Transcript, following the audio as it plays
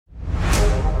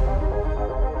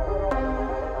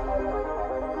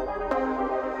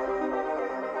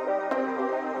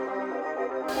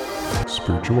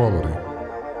Spirituality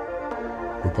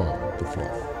without the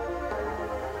fluff.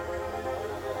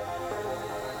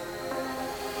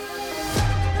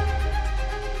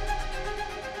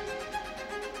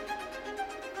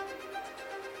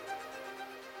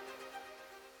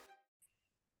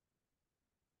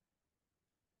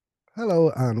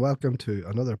 Hello and welcome to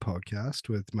another podcast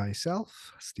with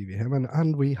myself, Stevie Hammond,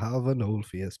 and we have an old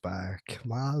face back.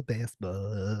 My best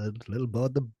bud, little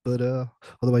Bud the Buddha,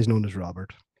 otherwise known as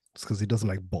Robert. It's because he doesn't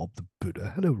like Bob the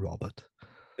Buddha. Hello, Robert.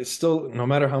 It's still, no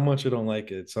matter how much I don't like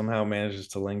it, somehow manages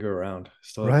to linger around.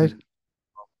 Still have Right? the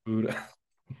food,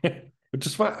 which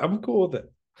is fine. I'm cool with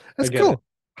it. I It's get it. cool.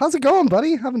 How's it going,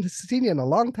 buddy? Haven't seen you in a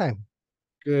long time.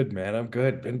 Good, man. I'm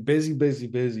good. Been busy, busy,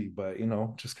 busy, but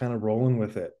just kind of rolling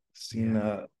with it.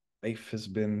 Yeah. Life has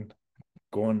been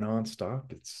going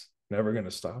nonstop. It's never gonna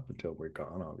stop until we're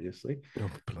gone, obviously. Oh,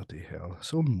 bloody hell.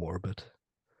 So morbid.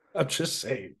 I'm just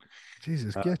saying.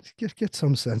 Jesus, Uh, get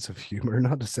some sense of humor,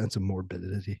 not a sense of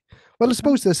morbidity. Well, I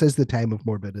suppose this is the time of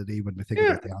morbidity when we think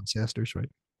yeah, about the ancestors, right?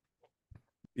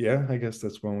 yeah. I guess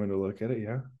that's one way to look at it.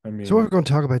 Yeah. I So what we're mean, going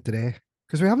to talk about today,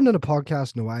 because we haven't done a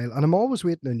podcast in a while, and I'm always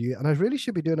waiting on you, and I really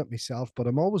should be doing it myself, but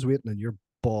I'm always waiting on your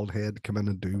bald head to come in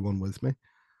and do one with me.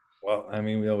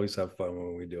 we always have fun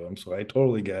when we do them, so I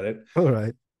totally get it. All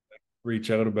right.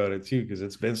 Reach out about it too because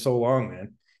it's been so long,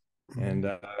 man. And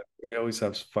Mhm. we always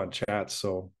have fun chats.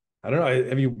 So I don't know.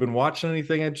 Have you been watching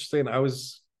anything interesting? I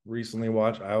was recently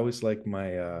watched. I always like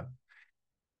my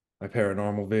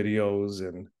paranormal videos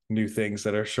and new things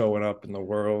that are showing up in the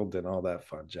world and all that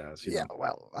fun jazz. Yeah,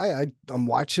 well, I'm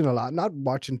watching a lot, not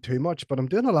watching too much, but I'm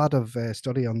doing a lot of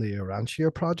study on the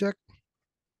Urantia project.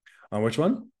 On which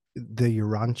one? The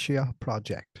Urantia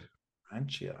project.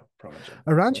 Anchia Project.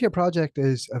 Urantia project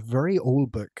is a very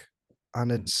old book, and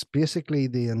Mhm. it's basically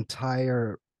the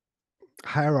entire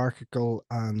hierarchical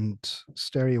and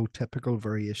stereotypical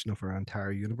variation of our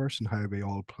entire universe and how we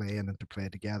all play and interplay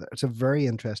together. It's a very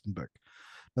interesting book.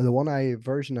 Now, the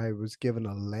version I was given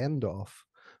a lend off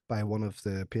by one of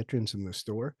the patrons in the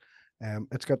store.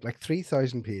 It's got like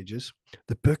 3,000 pages.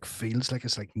 The book feels like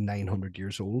it's like 900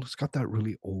 years old. It's got that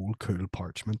really old, cool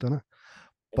parchment in it.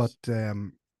 But Yes.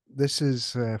 this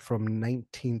is from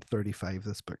 1935,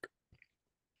 this book.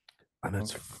 And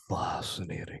it's Okay.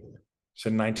 fascinating. So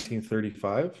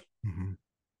 1935. Mhm.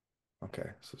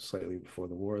 Okay, so slightly before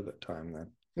the war at that time.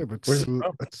 Then Yeah, but where's it from?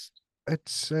 it's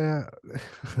that's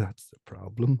the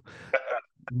problem.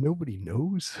 Nobody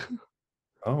knows.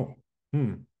 Oh,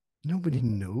 hmm. Nobody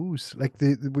knows. Like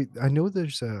I know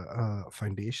there's a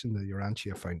foundation, the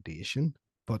Urantia Foundation,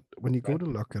 but when you go Right. to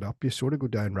look it up, you sort of go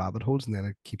down rabbit holes, and then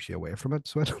it keeps you away from it.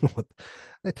 So I don't know what.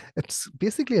 It's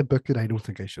basically a book that I don't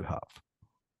think I should have,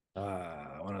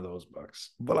 One of those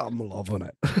books. but I'm loving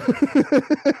it.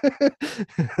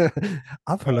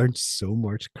 I've Uh, learned so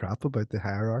much crap about the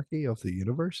hierarchy of the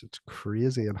universe. It's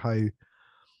crazy, and how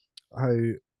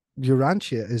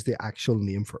Urantia is the actual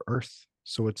name for Earth.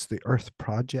 So it's the Earth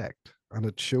Project, and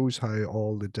it shows how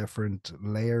all the different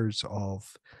layers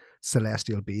of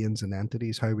celestial beings and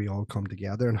entities, how we all come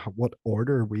together, and what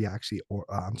order we actually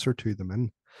answer to them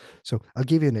in. So I'll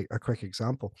give you a quick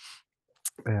example,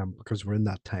 because we're in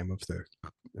that time of the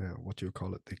what do you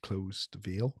call it, the closed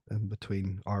veil in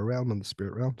between our realm and the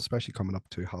spirit realm, especially coming up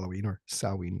to Halloween, or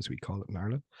Samhain as we call it in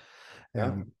Ireland. yeah.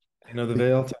 Um, The the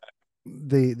veil.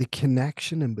 the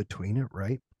connection in between it,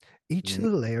 right? Each of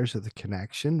Mm. the layers of the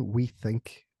connection, we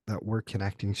think that we're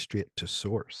connecting straight to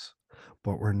source,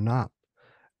 but we're not.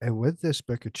 And with this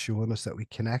book, it's showing us that we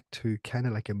connect to kind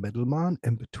of like a middleman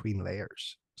in between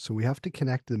layers. So we have to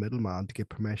connect to the middleman to get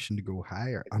permission to go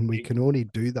higher. And we can only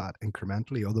do that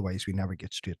incrementally. Otherwise, we never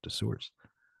get straight to source.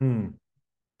 Hmm.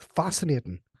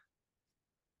 Fascinating.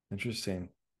 Interesting.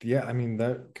 Yeah, I mean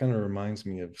that kind of reminds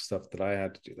me of stuff that I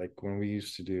had to do. Like when we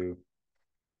used to do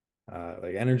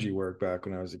like energy work back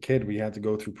when I was a kid, we had to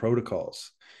go through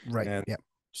protocols Right. and Yeah.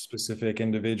 specific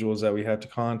individuals that we had to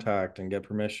contact and get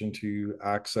permission to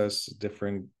access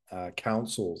different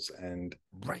councils. And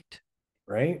Right.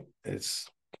 right, it's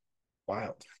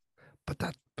wild.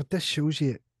 But this shows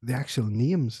you the actual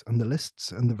names and the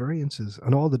lists and the variances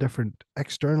and all the different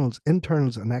externals,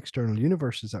 internals and external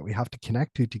universes that we have to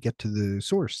connect to get to the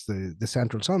source, the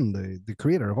central sun, the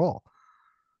creator of all.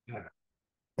 Yeah.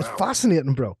 It's Wow.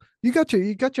 fascinating, bro. You got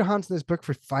your hands in this book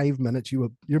for 5 minutes,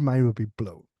 your mind will be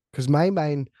blown. Because my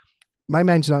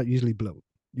mind's not usually blown.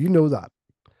 You know that.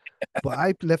 But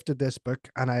I lifted this book,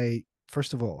 and I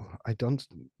first of all, I don't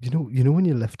you know when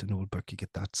you lift an old book, you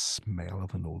get that smell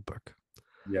of an old book.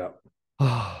 Yeah.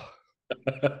 Oh,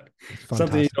 it's Something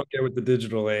you fantastic. don't get with the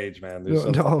digital age, man. There's No,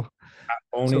 something no. So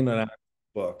owning an actual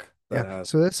book yeah, that has.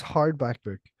 so this hardback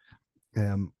book,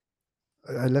 Um,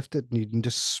 I lift it and you can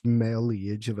just smell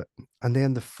the age of it. And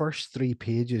then the first 3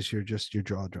 pages, you're just your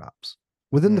jaw drops.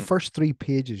 Within the Mm, first 3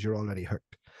 pages, you're already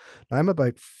hooked. Now, I'm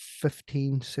about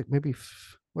 15, maybe,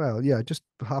 well, yeah, just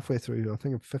halfway through. I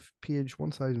think I'm fifth page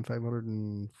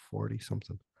 1540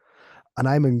 something. And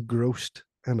I'm engrossed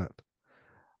in it.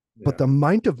 But yeah. the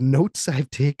amount of notes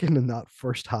I've taken in that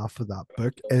first half of that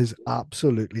book is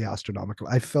absolutely astronomical.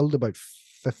 I filled about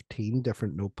 15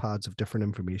 different notepads of different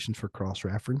information for cross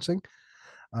referencing.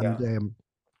 And Yeah.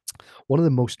 one of the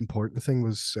most important thing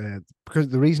was because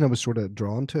the reason I was sort of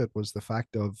drawn to it was the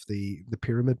fact of the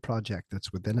pyramid project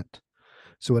that's within it.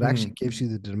 So it Mm. actually gives you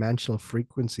the dimensional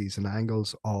frequencies and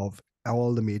angles of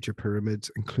all the major pyramids,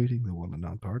 including the one in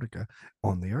Antarctica,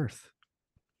 on the Earth.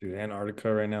 Dude,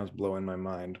 Antarctica right now is blowing my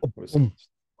mind Oh, with some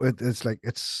boom. It's like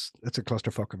it's a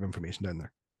clusterfuck of information down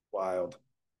there. wild,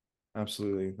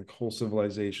 absolutely like whole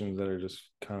civilizations that are just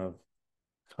kind of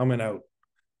coming out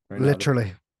right now.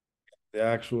 Literally. The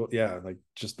actual, yeah, like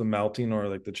just the melting or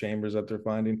like the chambers that they're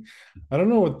finding. I don't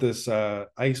know what this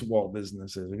ice wall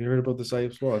business is. Have you heard about this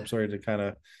ice wall? I'm sorry to kind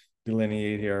of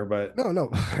delineate here, but No, no,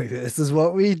 this is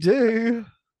what we do.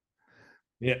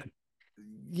 yeah.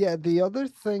 Yeah, the other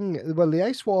thing, well, the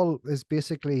ice wall is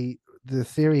basically the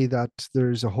theory that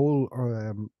there's a whole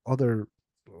other,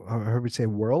 how would say,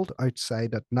 world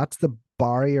outside it, and that's the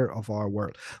barrier of our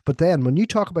world. But then when you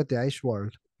talk about the ice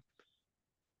world,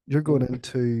 you're going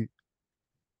into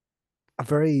a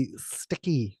very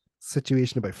sticky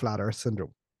situation about flat Earth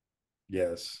syndrome.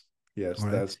 Yes, yes, All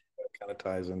right. that kind of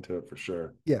ties into it for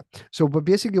sure. Yeah. So, but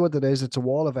basically, what it is, it's a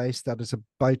wall of ice that is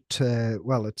about,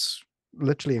 well, it's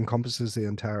literally encompasses the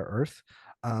entire Earth,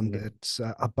 and Mhm. it's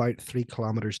about 3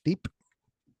 kilometers deep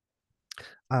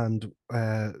and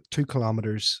 2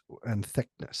 kilometers in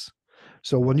thickness.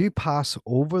 So when Wow. you pass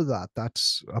over that,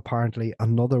 that's apparently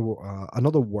another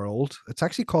world. It's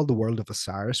actually called the world of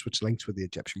Osiris, which links with the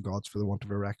Egyptian gods, for the want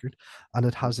of a record, and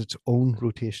it has its own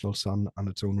rotational sun and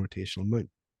its own rotational moon.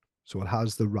 So it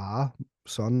has the Ra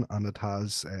sun and it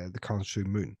has the Khonshu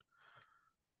moon.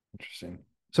 Interesting.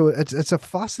 So it's a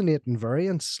fascinating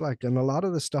variance, like, and a lot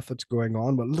of the stuff that's going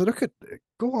on. But look at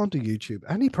go onto YouTube.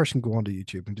 Any person go onto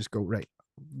YouTube and just go right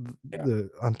Yeah. the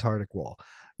Antarctic wall.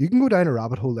 You can go down a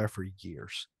rabbit hole there for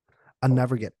years and Oh,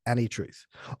 never get any truth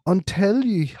until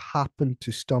you happen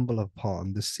to stumble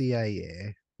upon the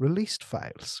CIA released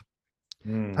files,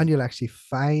 and mm, you'll actually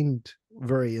find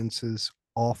variances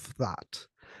of that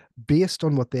based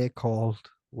on what they called,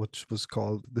 which was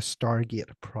called the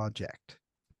Stargate project.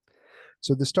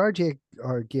 So the Stargate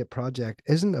or Gate project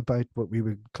isn't about what we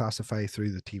would classify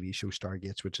through the TV show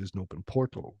Stargates, which is an open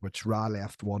portal, which Ra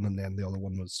left one and then the other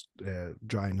one was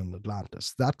drowned in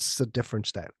Atlantis. That's a different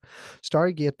style.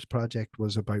 Stargate project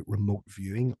was about remote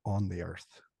viewing on the Earth.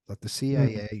 That the mm.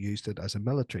 CIA used it as a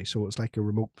military, so it's like a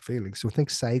remote feeling. So think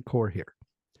Sidecore here.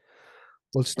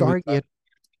 Well, It was Stargate,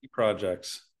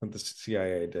 projects that the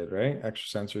CIA did, right?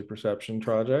 Extrasensory perception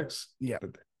projects yeah,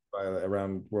 that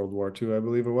around World War II, I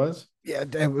believe it was. yeah,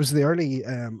 it was the early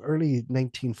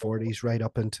 1940s, right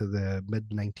up into the mid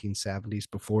 1970s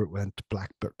before it went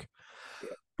black book. Yeah.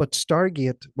 But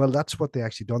Stargate, well, that's what they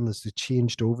actually done is they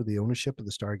changed over the ownership of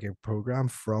the Stargate program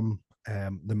from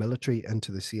the military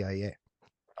into the CIA.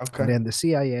 And Okay. then the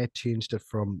CIA changed it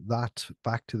from that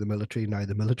back to the military. Now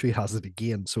the military has it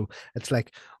again. So it's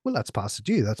like, well, that's passed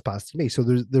to you, that's passed to me. So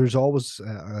there's always,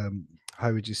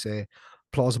 how would you say,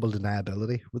 plausible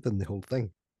deniability within the whole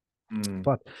thing. Mm.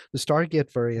 But the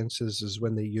Stargate variances is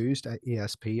when they used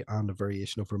ESP and a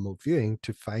variation of remote viewing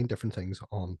to find different things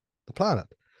on the planet.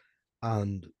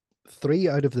 And 3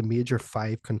 out of the major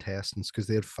 5 contestants, because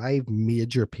they had 5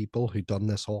 major people who done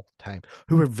this all the time,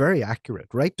 who were very accurate,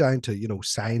 right down to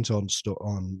signs on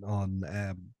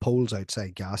poles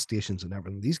outside gas stations and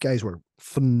everything. These guys were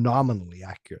phenomenally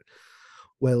accurate.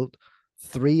 Well,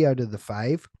 3 out of the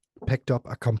 5 picked up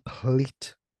a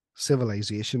complete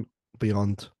civilization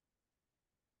beyond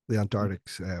the Antarctic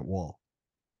wall,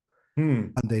 Hmm.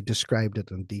 and they described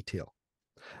it in detail,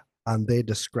 and they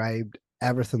described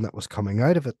everything that was coming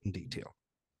out of it in detail.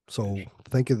 So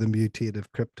think of the mutative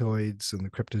cryptoids and the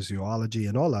cryptozoology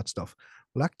and all that stuff.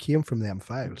 Well, that came from them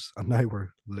files, and now we're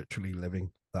literally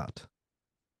living that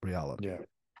reality. Yeah.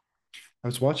 I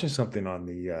was watching something on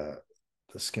the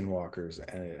skinwalkers,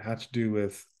 and it had to do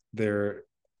with their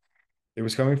it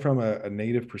was coming from a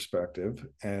native perspective,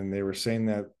 and they were saying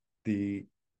that the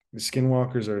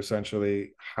skinwalkers are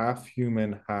essentially half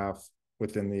human, half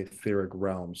within the etheric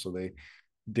realm. So they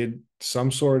did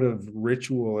some sort of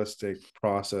ritualistic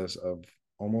process of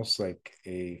almost like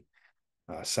a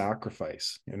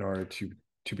sacrifice in order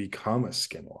to become a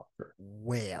skinwalker.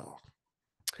 Well,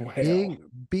 Well,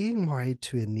 being married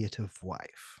to a native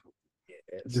wife.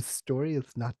 The yes. story is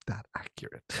not that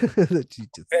accurate that you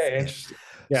just Okay, said. interesting.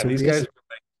 Yeah, So these guys basically,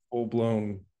 were like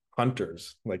full-blown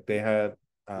hunters. Like they had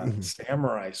mhm,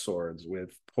 samurai swords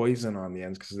with poison on the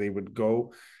ends because they would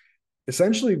go.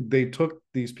 Essentially, they took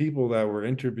these people that were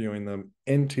interviewing them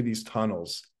into these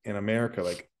tunnels in America,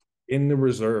 like in the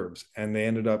reserves, and they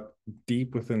ended up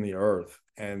deep within the earth.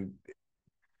 And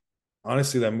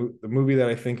honestly, the movie that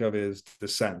I think of is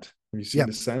Descent. Have you seen yep,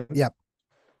 Descent? yep,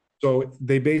 So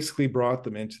they basically brought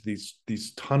them into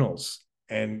these tunnels,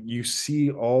 and you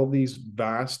see all these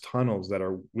vast tunnels that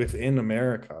are within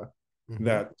America hmm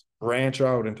that branch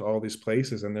out into all these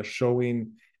places, and they're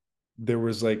showing there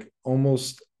was like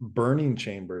almost burning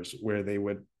chambers where they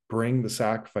would bring the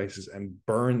sacrifices and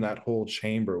burn that whole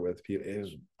chamber with people.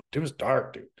 It was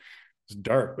dark, dude. It was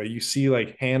dark, but you see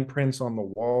like handprints on the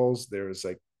walls. There was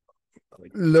like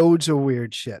loads of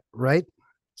weird shit, right?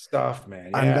 stuff,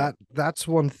 man. And Yeah. that's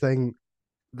one thing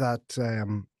that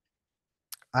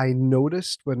I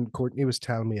noticed when Courtney was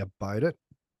telling me about it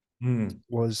Hmm.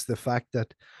 was the fact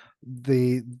that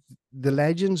the the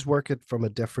legends work it from a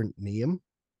different name.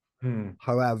 Hmm.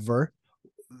 However,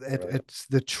 Right. it's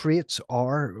the traits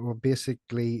are well,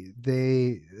 basically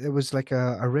it was like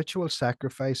a ritual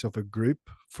sacrifice of a group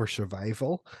for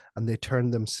survival, and they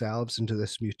turned themselves into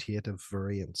this mutative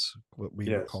variance, what we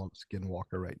would Yes. call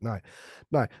skinwalker right now.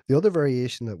 Now the other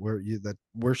variation that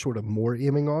we're sort of more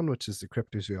aiming on, which is the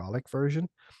cryptozoologic version,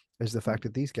 is the fact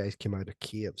that these guys came out of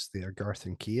caves. They are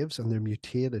Garthan caves, and they're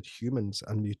mutated humans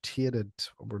and mutated.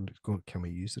 Can we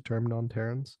use the term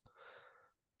non-terrans?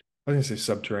 I was gonna say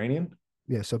subterranean.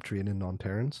 Yeah, subterranean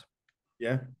non-terrans.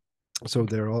 Yeah. So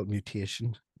they're all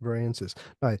mutation variances.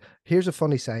 Now, here's a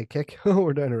funny sidekick.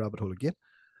 We're down a rabbit hole again.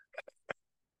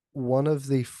 One of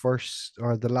the first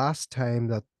or the last time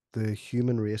that the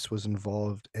human race was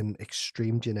involved in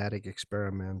extreme genetic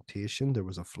experimentation, there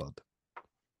was a flood.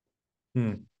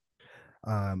 Hmm.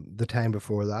 The time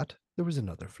before that, there was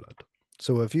another flood.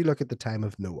 So if you look at the time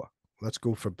of Noah, let's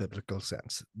go for biblical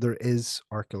sense. There is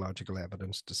archaeological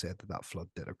evidence to say that that flood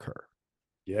did occur.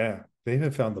 Yeah. They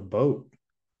even found the boat.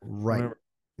 I Right. remember.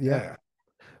 Yeah. Yeah.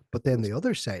 But then the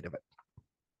other side of it,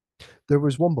 there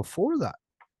was one before that,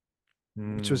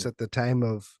 which was Hmm. at the time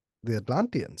of the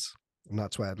Atlanteans. And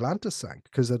that's why Atlantis sank,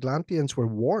 because Atlanteans were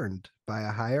warned by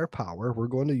a higher power. We're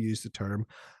going to use the term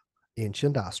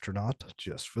ancient astronaut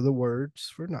just for the words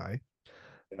for now.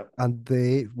 Yeah. And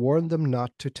they warned them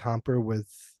not to tamper with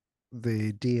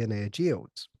the DNA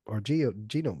geodes or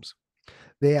genomes.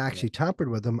 They Yeah. actually tampered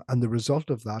with them, and the result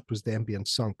of that was them being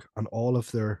sunk and all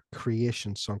of their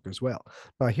creation sunk as well.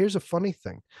 Now, here's a funny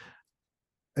thing.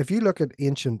 If you look at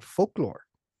ancient folklore,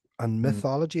 and Hmm.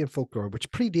 mythology and folklore,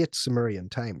 which predates Sumerian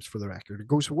times, for the record. It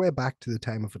goes way back to the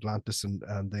time of Atlantis and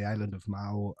the island of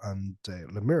Mao and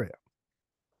Lemuria.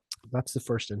 That's the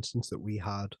first instance that we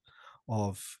had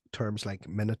of terms like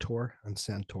minotaur and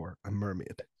centaur and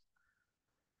mermaid.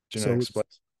 Genetic So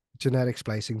splice. genetic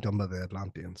splicing done by the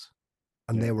Atlanteans,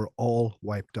 and they Yeah. were all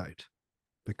wiped out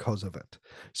because of it.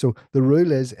 So the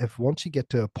rule is if once you get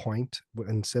to a point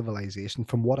in civilization,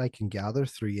 from what I can gather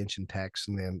through ancient texts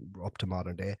and then up to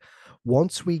modern day,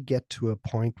 once we get to a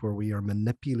point where we are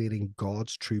manipulating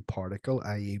God's true particle,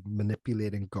 i.e.,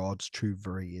 manipulating God's true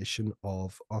variation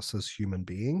of us as human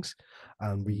beings,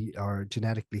 and Hmm. we are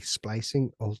genetically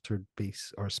splicing altered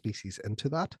base or species into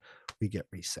that, we get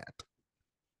reset.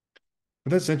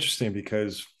 But that's interesting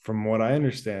because from what I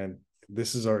understand,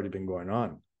 this has already been going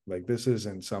on. Like this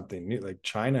isn't something new. Like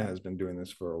China has been doing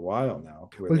this for a while now,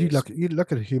 where Well, they, you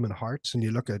look at human hearts and you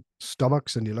look at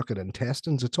stomachs and you look at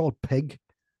intestines, it's all pig.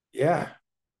 yeah,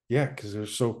 yeah, because they're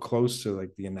so close to like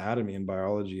the anatomy and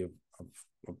biology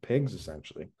of pigs,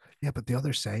 essentially. Yeah, but the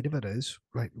other side of it is,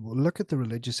 right, well, look at the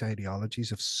religious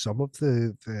ideologies of some of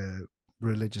the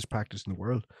religious practice in the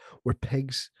world where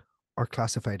pigs are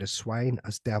classified as swine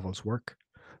as devil's work.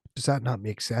 Does that not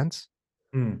make sense?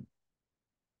 Hmm.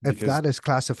 If Because that is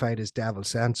classified as devil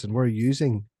sense and we're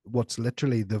using what's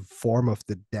literally the form of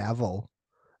the devil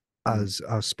hmm, as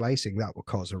a splicing, that will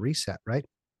cause a reset, right?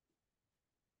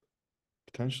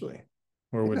 potentially,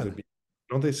 or would Yeah. it be?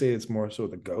 Don't they say it's more so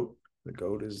the goat? The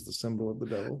goat is the symbol of the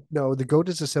devil. No, the goat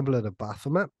is a symbol of the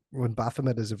Baphomet, when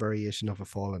Baphomet is a variation of a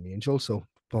fallen angel. So,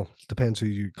 well, depends who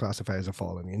you classify as a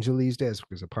fallen angel these days,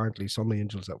 because apparently some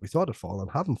angels that we thought had fallen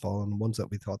haven't fallen, and ones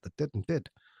that we thought that didn't did.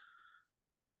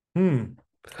 Hmm.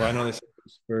 Well, I know they say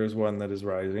Lucifer is one that is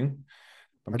rising.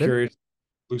 I'm Pardon? curious.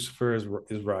 Lucifer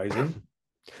is rising.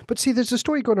 But see, there's a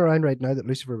story going around right now that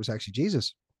Lucifer was actually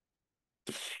Jesus.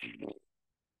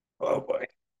 Oh boy.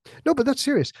 No, but that's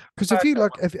serious. Because if Back you that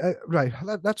look, one. if right,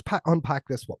 let's unpack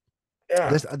this one.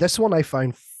 Yeah, This one I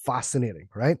find fascinating,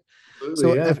 right? absolutely.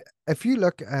 So Yeah, if you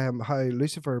look how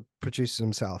Lucifer produces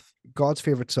himself, God's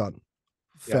favorite son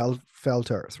yeah. fell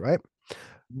to earth, right?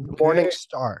 The morning Okay,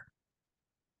 star,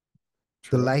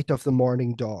 the true. light of the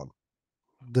morning dawn,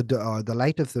 the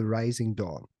light of the rising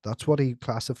dawn. That's what he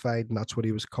classified, and that's what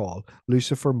he was called.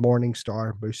 Lucifer, morning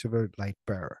star, Lucifer, light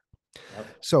bearer. Yep.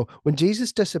 So when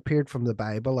Jesus disappeared from the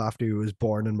Bible after he was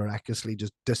born and miraculously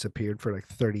just disappeared for like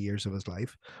 30 years of his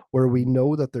life, where we Mhm.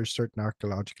 know that there's certain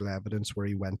archaeological evidence where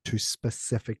he went to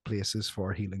specific places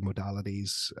for healing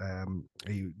modalities.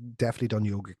 He definitely done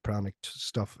yogic pranic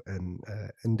stuff in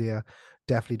India,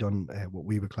 definitely done what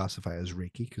we would classify as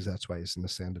Reiki, because that's why he's an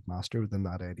ascended master within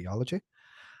that ideology.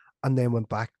 And then went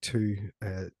back to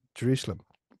Jerusalem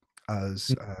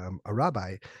as a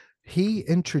rabbi. He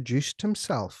introduced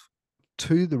himself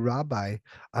to the rabbi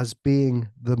as being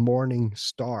the morning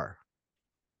star.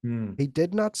 Hmm. He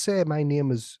did not say, "My name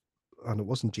is," and it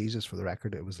wasn't Jesus for the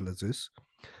record, it was Jesus.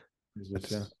 Is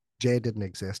this, yeah. It's J didn't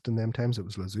exist in them times, it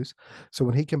was Jesus. So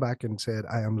when he came back and said,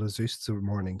 "I am Jesus, the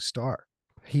morning star,"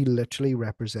 he literally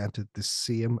represented the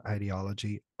same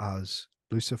ideology as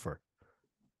Lucifer.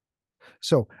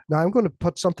 So now I'm going to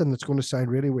put something that's going to sound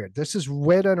really weird. This is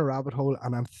way down a rabbit hole,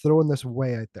 and I'm throwing this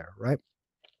way out there, right?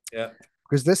 Yeah.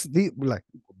 Because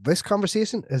this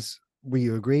conversation is, we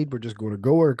agreed we're just going to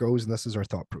go where it goes, and this is our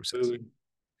thought process. Absolutely.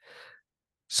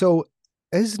 So,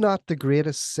 is not the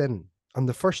greatest sin, and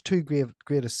the first two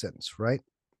greatest sins, right?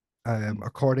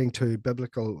 According to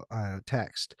biblical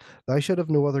text, thou should have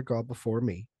no other god before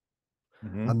me,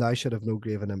 Mm-hmm. and thou should have no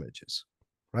graven images.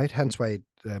 Right, hence why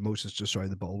Moses destroyed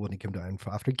the bull when he came down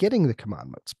after getting the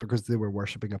commandments, because they were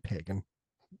worshiping a pagan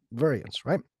variance.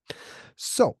 Right.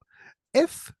 So,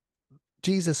 if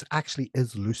Jesus actually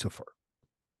is Lucifer,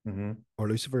 Mm-hmm. or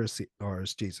Lucifer is, or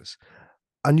is Jesus,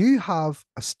 and you have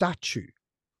a statue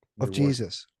of You're worship.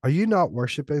 Jesus, are you not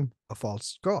worshiping a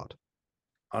false god?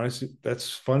 Honestly, that's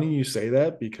funny you say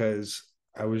that because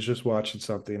I was just watching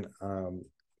something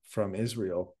from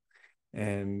Israel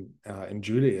and in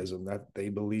Judaism that they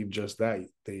believe just that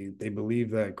they believe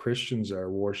that Christians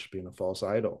are worshiping a false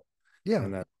idol Yeah,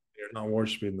 and that they're not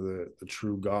worshiping the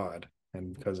true God,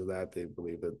 and because of that they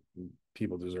believe that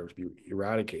people deserve to be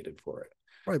eradicated for it.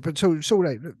 right. But so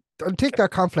right, I'll take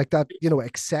that conflict, that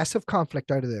excessive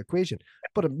conflict out of the equation,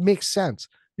 but it makes sense.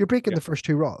 You're breaking Yeah, the first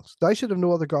two laws. Thou should have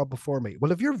no other god before me.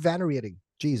 Well, if you're venerating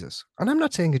Jesus, and I'm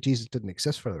not saying that Jesus didn't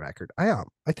exist for the record, I am.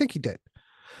 I think he did.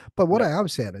 But what yeah. I am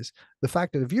saying is the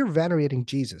fact that if you're venerating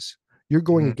Jesus, you're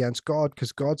going Mm-hmm. against God,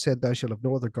 because God said, "Thou shalt have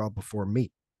no other god before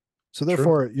me." So True.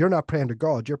 therefore, you're not praying to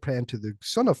God, you're praying to the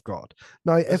Son of God.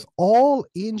 Now, if That's all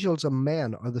angels and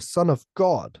men are the Son of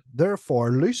God,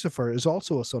 therefore Lucifer is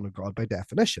also a son of God by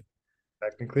definition,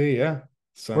 technically, yeah.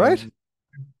 right? Sounds,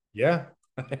 yeah.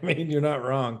 I mean, you're not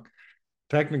wrong.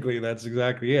 Technically, that's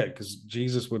exactly it, because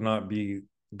Jesus would not be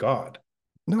God.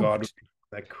 No, God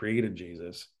that created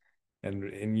Jesus,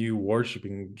 and you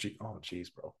worshiping. Oh, geez,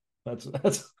 bro, that's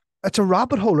it's a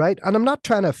rabbit hole, right? And I'm not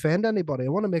trying to offend anybody. I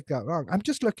want to make that wrong. I'm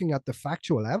just looking at the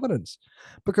factual evidence,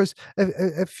 because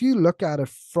if you look at it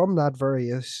from that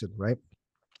variation, right?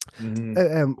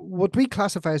 mm-hmm. What we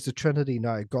classify as the Trinity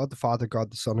now, God the Father,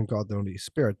 God the Son, and God the Holy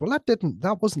Spirit. Well,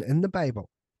 that wasn't in the Bible.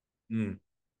 Mm.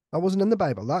 That wasn't in the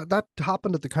Bible. That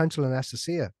happened at the Council in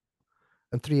Nicaea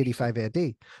in 385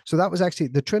 AD. So that was actually,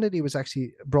 the Trinity was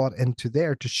actually brought into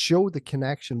there to show the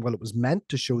connection. Well, it was meant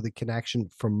to show the connection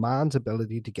from man's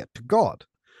ability to get to God.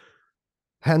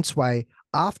 Hence why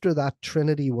after that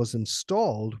Trinity was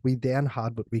installed, we then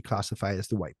had what we classify as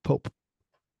the White Pope.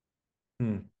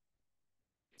 Mm.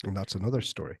 And that's another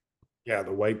story. Yeah,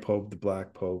 the white pope, the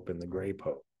black pope, and the gray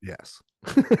pope. Yes.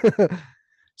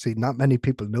 See, not many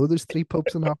people know there's three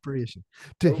popes in operation.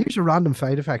 Nope. Here's a random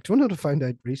side fact. One that I found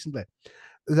out recently,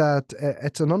 that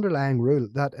it's an underlying rule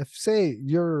that if, say,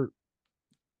 you're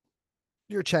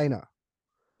China,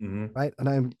 Mm-hmm. right,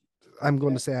 and I'm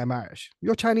going to say I'm Irish.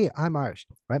 You're Chinese, I'm Irish,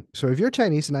 right? So if you're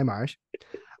Chinese and I'm Irish,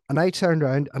 and I turn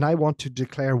around and I want to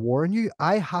declare war on you,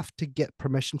 I have to get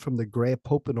permission from the Grey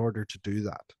Pope in order to do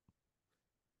that.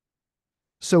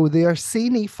 So the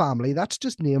Orsini family, that's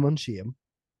just name and shame.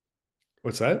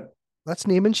 What's that? That's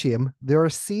name and shame. The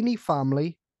Orsini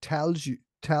family tells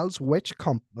which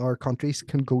or countries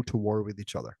can go to war with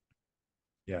each other.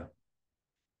 Yeah,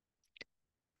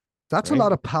 That's a right.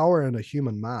 lot of power in a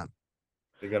human man.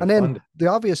 They got to And then fund it. the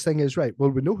obvious thing is, right,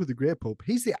 well, we know who the Grey Pope.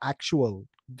 He's the actual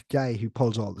guy who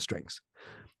pulls all the strings.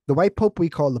 The White Pope we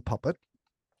call the puppet,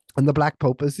 and the Black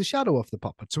Pope is the shadow of the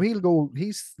puppet. So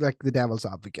he's like the devil's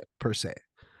advocate per se.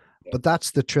 Yeah. But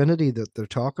that's the Trinity that they're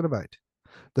talking about.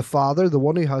 The Father, the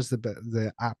one who has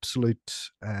the absolute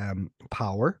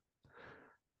power.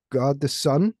 God the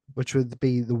Son, which would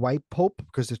be the white Pope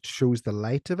because it shows the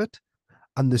light of it,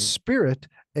 and the Mm. Spirit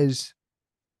is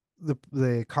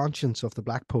the conscience of the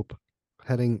black Pope,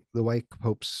 heading the white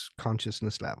Pope's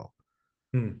consciousness level.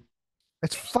 Hmm.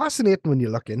 It's fascinating when you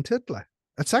look into it. Like,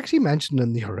 it's actually mentioned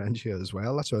in the Orangia as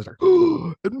well. That's why I was like,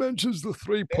 oh, it mentions the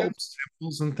three They have popes.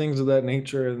 symbols and things of that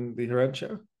nature in the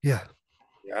Herentia. Yeah.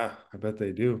 Yeah, I bet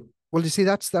they do. Well, you see,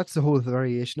 that's the whole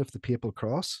variation of the papal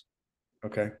cross.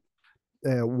 Okay.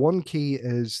 One key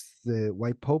is the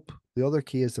white pope, the other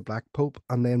key is the black pope,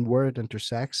 and then where it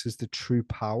intersects is the true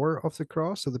power of the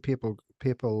cross. So the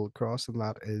papal cross, and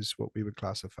that is what we would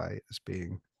classify as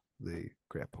being the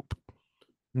grey pope,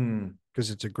 Hmm. because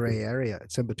it's a grey area.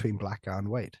 It's in between black and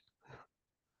white.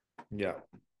 Yeah.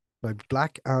 Now,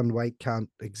 black and white can't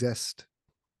exist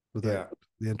without Yeah.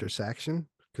 the intersection,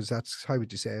 because that's, how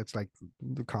would you say, it's like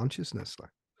the consciousness. Like,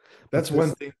 but That's one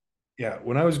this, thing. Yeah.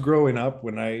 When I was growing up,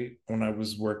 when I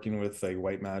was working with like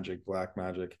white magic, black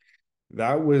magic,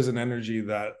 that was an energy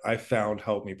that I found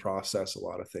helped me process a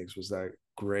lot of things, was that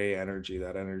gray energy,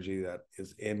 that energy that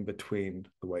is in between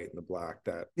the white and the black,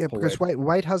 that yeah, because polarity.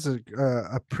 white has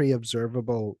a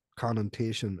pre-observable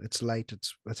connotation. It's light,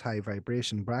 it's high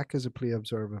vibration. Black is a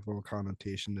pre-observable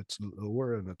connotation. It's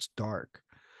lower and it's dark.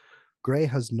 Gray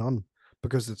has none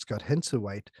because it's got hints of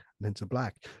white and hints of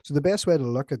black. So the best way to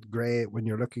look at gray when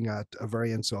you're looking at a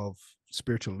variance of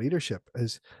spiritual leadership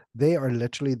is they are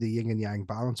literally the yin and yang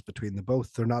balance between the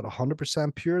both. They're not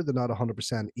 100% pure, they're not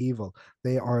 100% evil.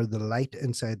 They are the light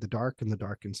inside the dark and the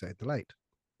dark inside the light.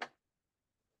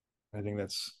 I think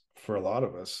that's for a lot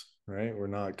of us, right? We're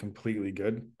not completely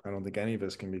good. I don't think any of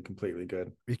us can be completely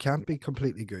good. You can't be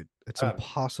completely good. It's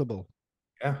impossible.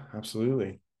 Yeah,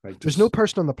 absolutely. Like There's no just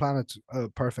person on the planet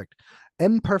perfect.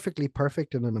 Imperfectly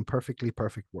perfect in an imperfectly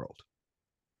perfect world,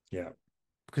 yeah.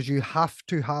 because you have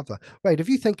to have that. Right. If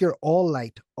you think you're all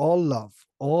light, all love,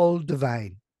 all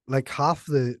divine, like half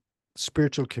the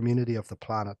spiritual community of the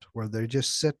planet, where they're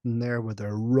just sitting there with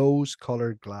their rose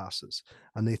colored glasses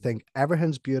and they think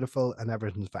everything's beautiful and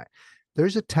everything's fine.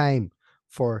 There's a time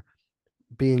for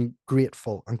being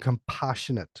grateful and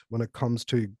compassionate when it comes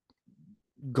to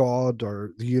God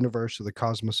or the universe or the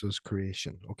cosmos's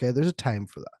creation. Okay. There's a time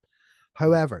for that.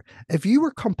 However, if you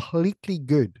were completely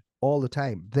good all the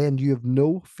time, then you have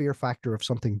no fear factor of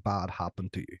something bad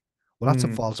happened to you. Well, that's a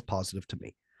Mm, false positive to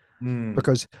me, mm,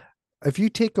 because if you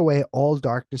take away all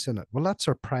darkness in it, well, that's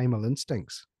our primal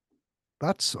instincts.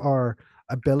 That's our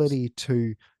ability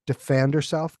to defend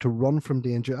ourselves, to run from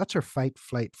danger. That's our fight,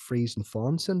 flight, freeze, and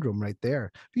fawn syndrome right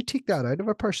there. If you take that out of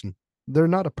a person, they're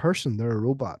not a person, they're a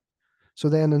robot. So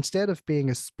then instead of being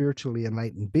a spiritually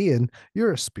enlightened being,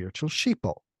 you're a spiritual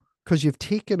sheeple, because you've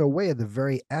taken away the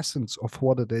very essence of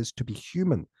what it is to be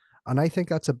human. And I think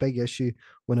that's a big issue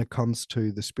when it comes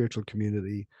to the spiritual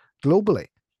community globally.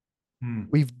 mm.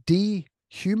 We've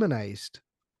dehumanized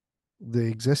the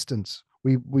existence.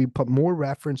 We put more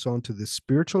reference onto the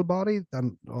spiritual body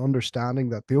than understanding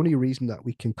that the only reason that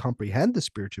we can comprehend the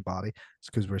spiritual body is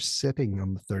because we're sitting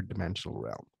on the third dimensional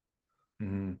realm.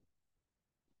 Mm.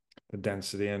 The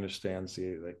density understands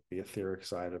the like the etheric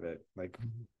side of it. Like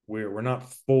we're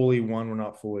not fully one, we're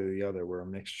not fully the other. We're a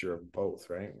mixture of both,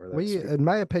 right? Where that We, spirit. in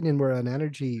my opinion, we're an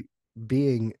energy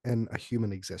being in a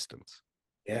human existence.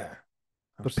 Yeah,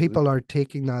 But absolutely. people are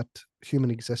taking that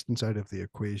human existence out of the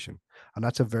equation. And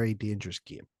that's a very dangerous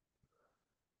game.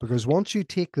 Because once you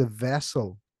take the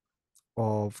vessel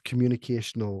of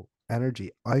communicational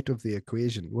energy out of the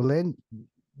equation, well, then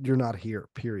you're not here,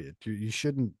 period. You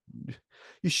shouldn't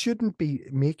be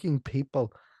making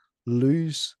people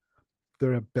lose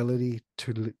their ability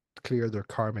to clear their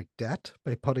karmic debt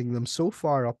by putting them so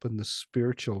far up in the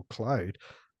spiritual cloud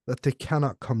that they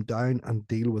cannot come down and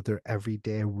deal with their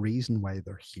everyday reason why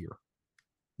they're here.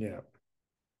 Yeah.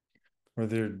 Or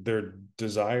their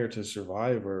desire to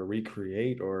survive or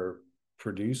recreate or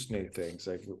produce new things.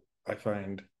 Like I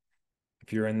find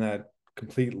if you're in that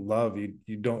complete love,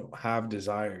 you don't have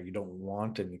desire, you don't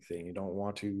want anything, you don't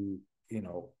want to, you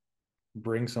know,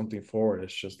 bring something forward.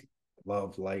 It's just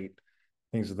love, light,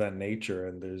 things of that nature.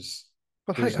 And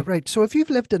But how, there's right, so if you've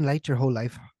lived in light your whole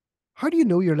life, how do you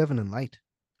know you're living in light?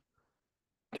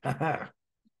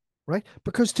 Right?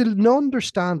 Because to not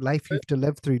understand life, you have to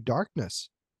live through darkness.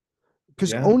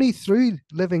 Because yeah, only through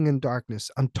living in darkness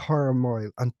and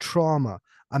turmoil and trauma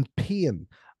and pain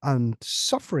and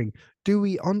suffering do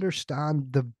we understand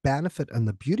the benefit and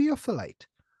the beauty of the light.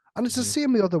 And it's the mhm,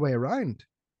 same the other way around.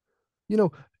 You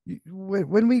know,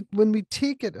 When we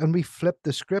take it and we flip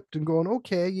the script and going,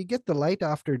 okay, you get the light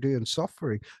after doing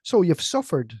suffering, so you've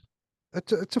suffered.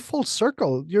 It's a full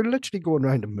circle. You're literally going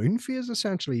around a moon phase.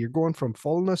 Essentially, you're going from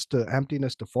fullness to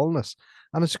emptiness to fullness,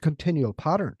 and it's a continual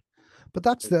pattern. But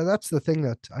that's the thing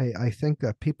that I think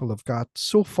that people have got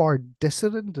so far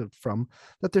dissidented from,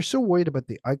 that they're so worried about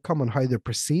the outcome and how they're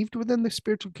perceived within the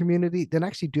spiritual community than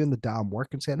actually doing the damn work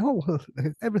and saying, oh, well,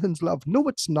 everything's love. No,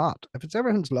 it's not. If it's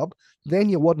everything's love, then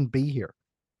you wouldn't be here.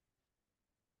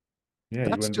 Yeah, you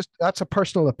That's wouldn't be. just that's a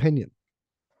personal opinion.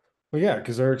 Well, yeah,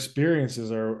 because our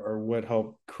experiences are what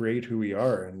help create who we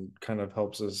are and kind of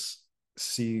helps us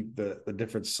see the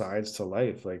different sides to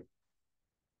life. Like,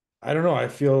 I don't know. I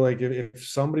feel like if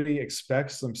somebody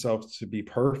expects themselves to be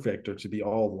perfect or to be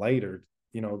all light, or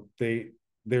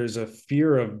there's a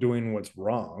fear of doing what's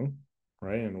wrong,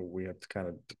 right? And we have to kind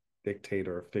of dictate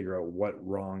or figure out what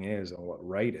wrong is and what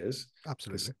right is, because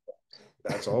Absolutely.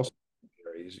 that's also,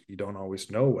 you don't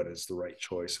always know what is the right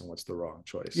choice and what's the wrong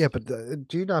Yeah, choice. but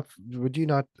do you not would you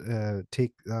not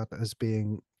take that as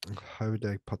being, how would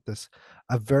I put this,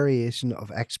 a variation of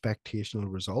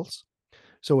expectational results?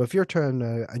 So if you're trying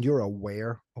and you're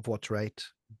aware of what's right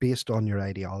based on your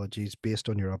ideologies, based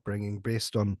on your upbringing,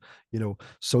 based on,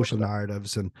 social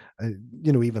narratives and,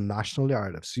 even national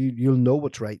narratives, you'll know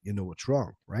what's right, you know what's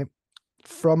wrong, right?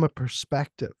 From a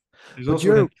perspective. There's But also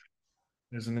you're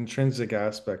there's an intrinsic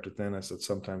aspect within us that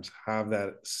sometimes have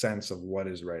that sense of what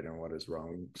is right and what is wrong.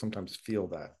 We sometimes feel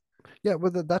that. Yeah,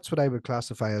 well, that's what I would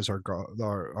classify as our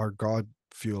God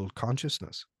fueled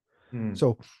consciousness. Hmm.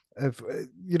 So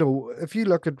if you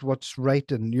look at what's right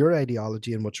in your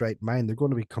ideology and what's right in mine, they're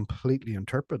going to be completely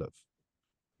interpretive.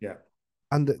 Yeah.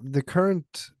 And the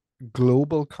current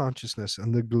global consciousness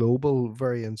and the global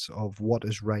variance of what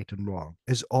is right and wrong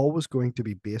is always going to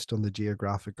be based on the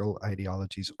geographical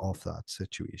ideologies of that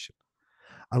situation.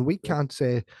 And we can't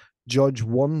say judge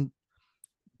one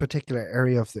particular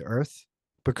area of the earth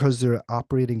because they're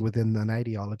operating within an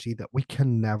ideology that we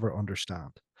can never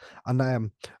understand.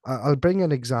 And I'll bring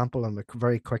an example and a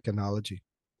very quick analogy.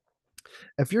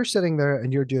 If you're sitting there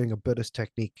and you're doing a Buddhist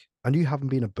technique and you haven't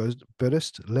been a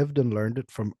Buddhist, lived and learned it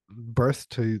from birth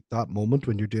to that moment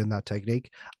when you're doing that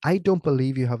technique, I don't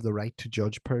believe you have the right to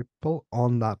judge people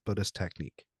on that Buddhist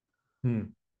technique. Hmm.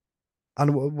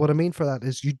 And what I mean for that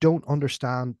is you don't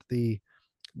understand the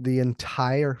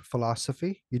entire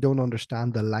philosophy. You don't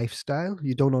understand the lifestyle.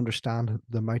 You don't understand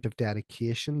the amount of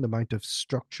dedication, the amount of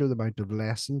structure, the amount of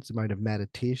lessons, the amount of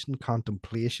meditation,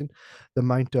 contemplation, the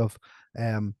amount of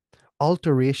um,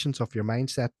 alterations of your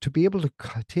mindset to be able to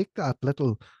take that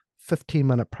little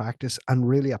 15-minute practice and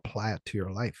really apply it to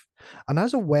your life. And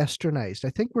as a westernized, I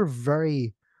think we're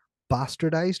very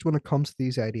bastardized when it comes to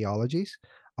these ideologies.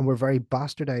 And we're very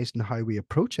bastardized in how we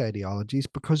approach ideologies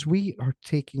because we are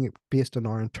taking it based on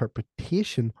our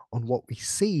interpretation on what we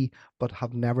see, but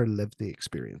have never lived the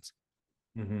experience.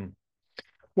 Hmm.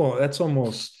 Well, that's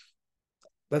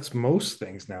most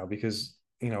things now, because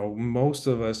most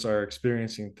of us are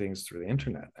experiencing things through the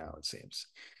internet now, it seems.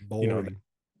 you know Boring.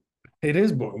 it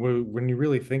is when you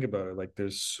really think about it, like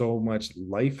there's so much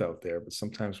life out there, but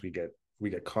sometimes we get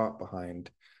caught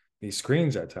behind these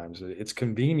screens at times. It's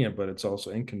convenient, but it's also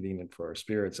inconvenient for our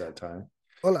spirits at time.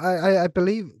 Well, I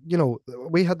believe,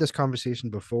 we had this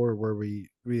conversation before where we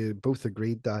both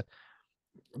agreed that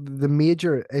the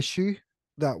major issue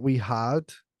that we had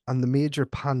and the major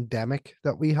pandemic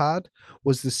that we had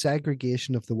was the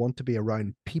segregation of the want to be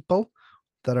around people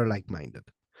that are like-minded.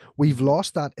 We've Mhm.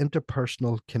 lost that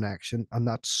interpersonal connection and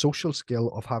that social skill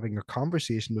of having a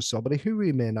conversation with somebody who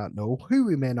we may not know, who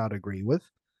we may not agree with,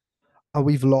 and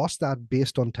we've lost that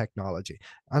based on technology.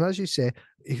 And as you say,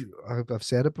 I've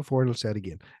said it before and I'll say it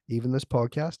again. Even this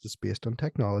podcast is based on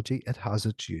technology. It has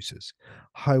its uses.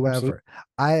 Absolutely.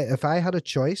 However, if I had a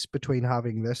choice between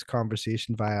having this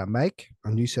conversation via mic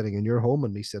and you sitting in your home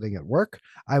and me sitting at work,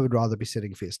 I would rather be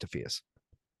sitting face to face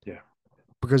Yeah.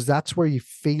 because that's where you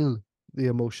feel the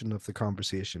emotion of the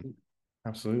conversation.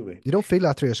 Absolutely. You don't feel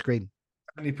that through a screen.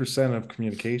 70% of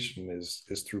communication is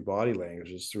through body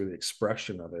language, is through the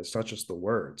expression of it. It's not just the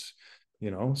words.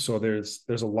 So there's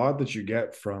a lot that you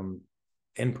get from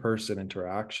in-person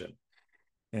interaction.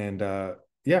 And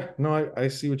yeah, no, I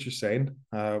see what you're saying.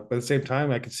 But at the same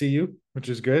time, I can see you, which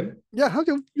is good. Yeah, how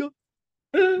do you?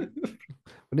 We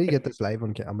need to get this live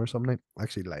on camera someday.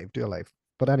 Actually, live, do a live.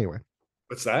 But anyway,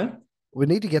 What's that? we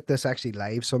need to get this actually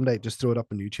live someday. Just throw it up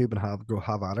on YouTube and have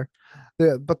at her.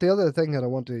 But the other thing that I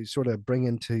want to sort of bring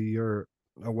into your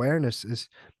awareness is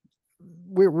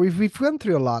we've went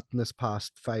through a lot in this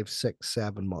past 5, 6,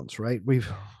 7 months, right?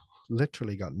 We've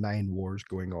literally got 9 wars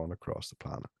going on across the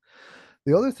planet.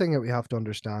 The other thing that we have to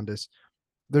understand is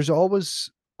there's always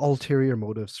ulterior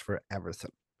motives for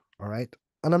everything. All right.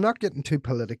 And I'm not getting too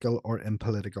political or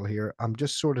impolitical here. I'm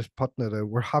just sort of putting it out.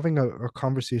 We're having a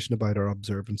conversation about our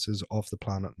observances of the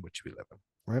planet in which we live in.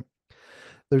 Right.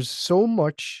 There's so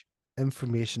much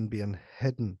information being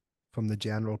hidden from the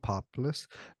general populace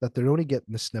that they're only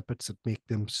getting the snippets that make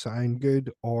them sound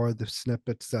good, or the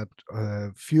snippets that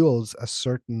fuels a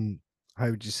certain, how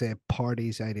would you say,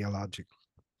 party's ideology.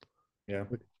 Yeah.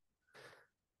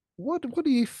 What do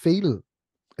you feel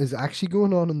is actually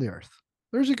going on in the earth?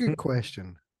 There's a good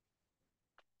question.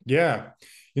 Yeah.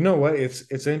 You know what?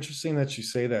 It's interesting that you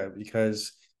say that,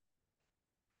 because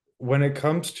when it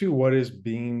comes to what is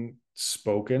being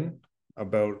spoken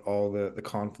about all the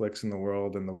conflicts in the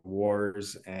world and the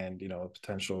wars and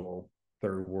potential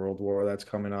third world war that's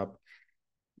coming up,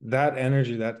 that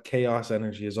energy, that chaos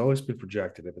energy, has always been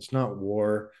projected. If it's not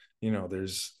war,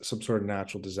 there's some sort of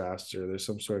natural disaster, there's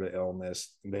some sort of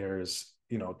illness, there's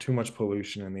too much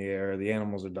pollution in the air, the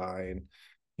animals are dying,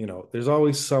 there's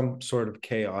always some sort of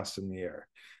chaos in the air.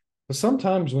 But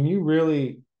sometimes when you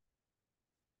really,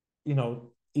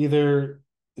 either,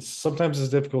 sometimes it's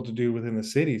difficult to do within the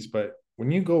cities, but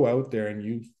when you go out there and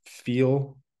you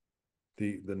feel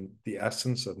the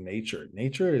essence of nature,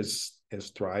 nature is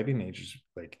thriving, nature's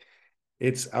like,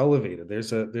 it's elevated.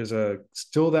 There's a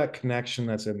still that connection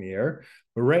that's in the air.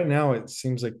 But right now it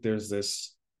seems like there's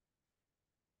this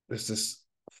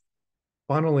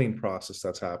funneling process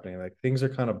that's happening. Like things are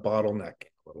kind of bottlenecking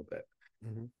a little bit.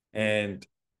 Mhm. And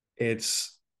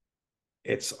it's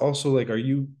it's also like, are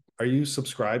you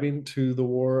subscribing to the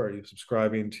war? Are you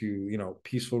subscribing to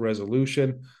peaceful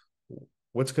resolution?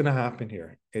 What's going to happen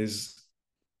here is,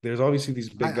 there's obviously these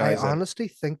big I guys that, honestly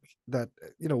think that,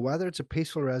 whether it's a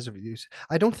peaceful resolution,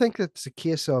 I don't think it's a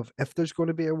case of if there's going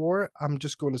to be a war, I'm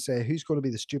just going to say who's going to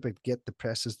be the stupid git that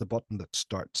presses the button that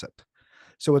starts it.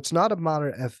 So it's not a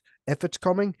matter if it's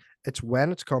coming, it's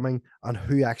when it's coming and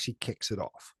who actually kicks it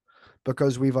off.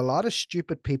 Because we've a lot of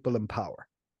stupid people in power,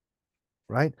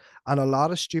 right? And a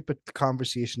lot of stupid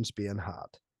conversations being had.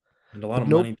 and a lot But of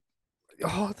no, money.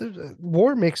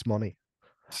 war makes money.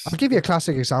 I'll give you a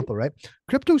classic example, right?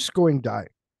 Crypto's going down.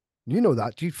 You know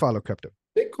that. You follow crypto.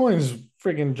 Bitcoin's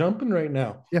friggin' jumping right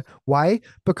now. Yeah. Why?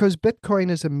 Because Bitcoin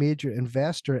is a major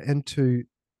investor into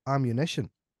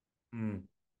ammunition. Mm,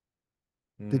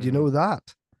 Did you know mm,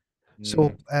 that?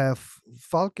 So mm.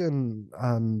 Falcon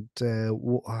and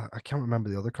I can't remember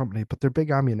the other company, but they're big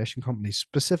ammunition companies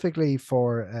specifically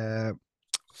for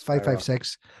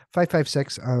 556, Skyrocket.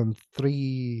 556 and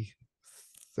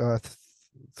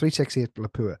 368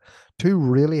 Lapua, two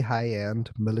really high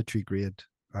end military grade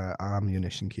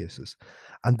ammunition cases,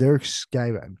 and they're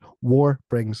skyrocketing. War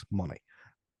brings money.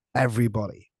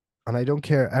 Everybody, and I don't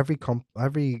care. Every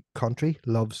country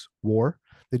loves war.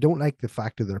 They don't like the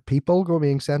fact of their people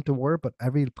being sent to war, but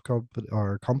every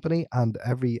company and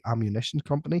every ammunition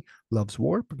company loves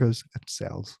war because it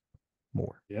sells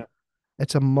more. Yeah.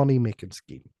 It's a money making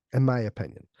scheme, in my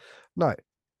opinion. Now,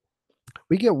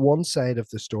 we get one side of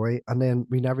the story and then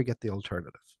we never get the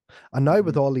alternative. And now,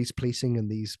 with Mhm. all these policing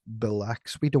and these bill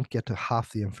acts, we don't get to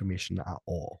half the information at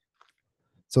all.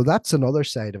 So that's another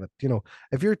side of it.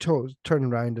 If you're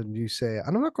turning around and you say,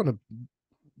 and I'm not going to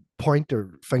point their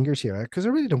fingers here because I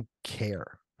really don't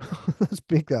care. Let's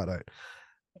make that out.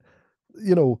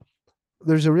 You know,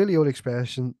 there's a really old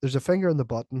expression, there's a finger in the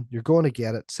button, you're going to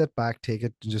get it, sit back, take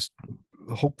it, and just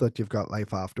hope that you've got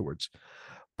life afterwards.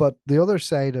 But the other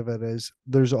side of it is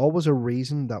there's always a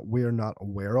reason that we're not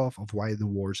aware of why the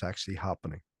war's actually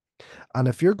happening. And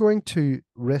if you're going to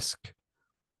risk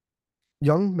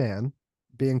young men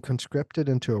being conscripted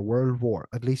into a world war,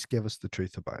 at least give us the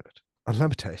truth about it. And let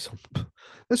me tell you something,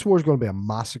 this war is going to be a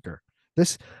massacre.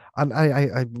 This, and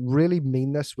I really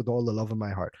mean this with all the love in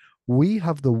my heart. We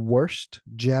have the worst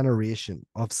generation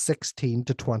of 16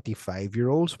 to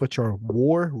 25-year-olds, which are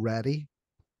war ready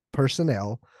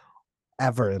personnel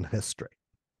ever in history.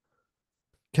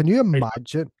 Can you I,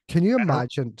 imagine? Can you I don't.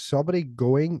 imagine somebody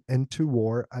going into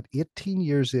war at 18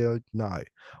 years old now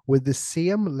with the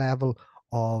same level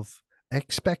of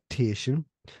expectation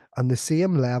and the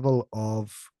same level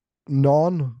of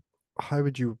non, how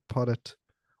would you put it,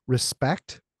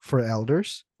 respect for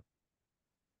elders,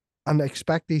 and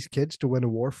expect these kids to win a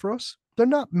war for us? They're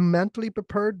not mentally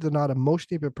prepared, they're not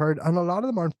emotionally prepared, and a lot of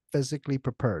them aren't physically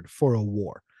prepared for a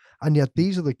war. And yet,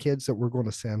 these are the kids that we're going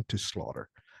to send to slaughter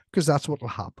because that's what will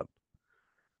happen.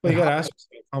 Well, It you got to happened. ask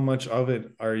yourself, how much of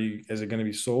it are you? Is it going to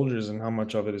be soldiers, and how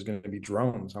much of it is going to be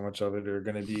drones? How much of it are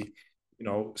going to be,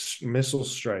 missile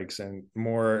strikes and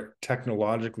more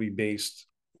technologically based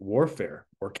warfare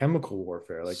or chemical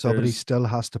warfare. Like Somebody there's, still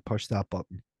has to push that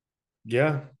button.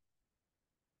 yeah, yeah.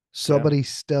 Somebody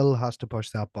still has to push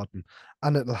that button,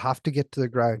 and it'll have to get to the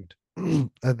ground. And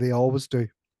they always do.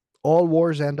 All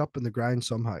wars end up in the ground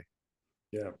somehow.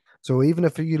 Yeah. So even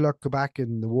if you look back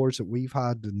in the wars that we've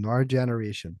had in our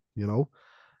generation,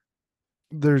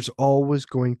 there's always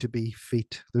going to be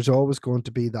feet. There's always going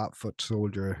to be that foot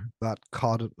soldier, that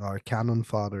cod or cannon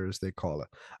fodder, as they call it.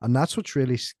 And that's what's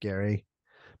really scary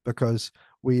because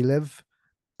we live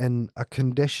in a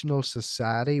conditional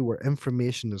society where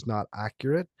information is not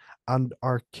accurate and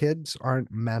our kids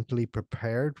aren't mentally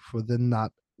prepared within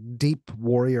that deep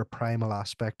warrior primal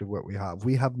aspect of what we have.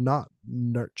 We have not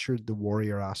nurtured the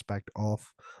warrior aspect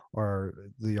of or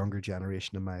the younger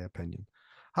generation, in my opinion.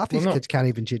 Half Well, these no. kids can't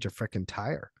even change a freaking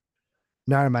tire.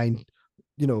 Never mind,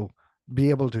 you know, be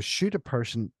able to shoot a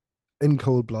person in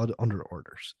cold blood under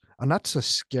orders. And that's a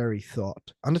scary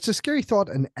thought. And it's a scary thought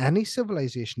in any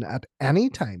civilization at any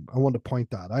time. I want to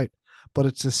point that out. But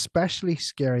it's especially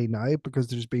scary now because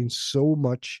there's been so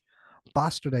much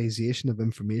bastardization of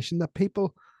information that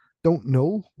people don't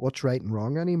know what's right and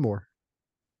wrong anymore.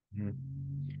 Mhm.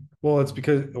 Well, it's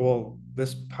because, well,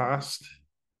 this past,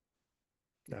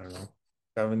 I don't know,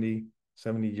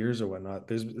 70 years or whatnot,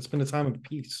 it's been a time of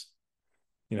peace.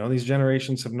 These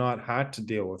generations have not had to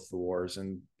deal with the wars,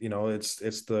 and it's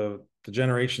the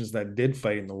generations that did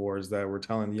fight in the wars that were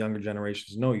telling the younger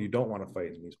generations, no, you don't want to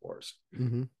fight in these wars.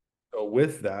 Mm-hmm. So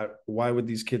with that, why would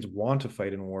these kids want to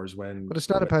fight in wars But it's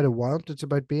not about a want; it's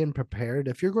about being prepared.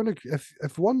 If you're going to,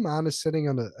 if one man is sitting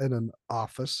in an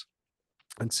office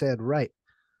and said, "Right,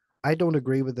 I don't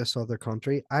agree with this other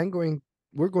country.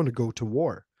 We're going to go to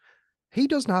war." He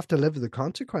doesn't have to live with the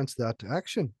consequence of that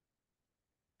action.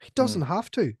 He doesn't Hmm. have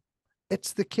to.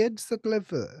 It's the kids that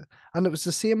live with it. And it was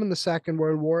the same in the Second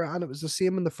World War, and it was the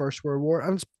same in the First World War,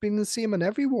 and it's been the same in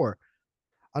every war.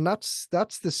 And that's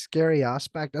the scary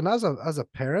aspect. And as a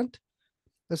parent,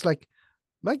 it's like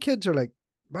my kids are like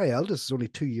my eldest is only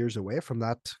 2 years away from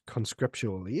that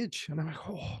conscriptual age. And I'm like,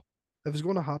 oh, if it's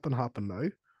going to happen, happen now.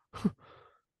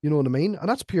 You know what I mean? And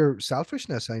that's pure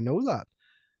selfishness. I know that.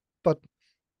 But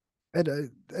it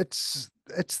it's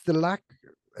the lack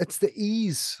it's the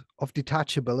ease of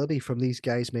detachability from these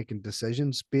guys making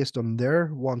decisions based on their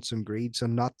wants and greeds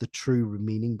and not the true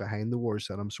meaning behind the wars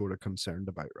that I'm sort of concerned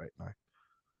about right now.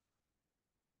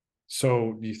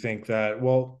 So you think that,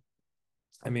 well,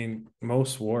 I mean,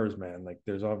 most wars, man, like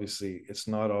there's obviously, it's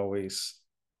not always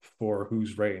for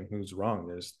who's right and who's wrong.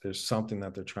 There's something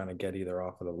that they're trying to get either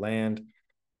off of the land,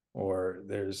 or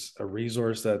there's a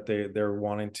resource that they're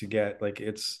wanting to get. Like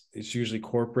it's usually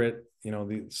corporate. A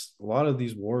lot of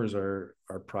these wars are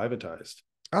privatized.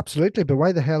 Absolutely, but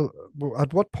why the hell?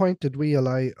 At what point did we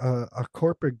allow a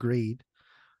corporate greed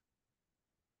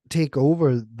take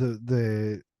over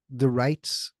the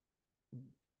rights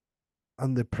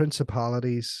and the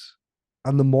principalities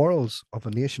and the morals of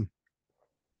a nation?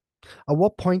 At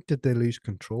what point did they lose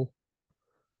control?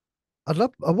 At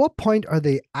what point are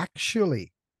they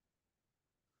actually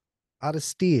at a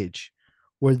stage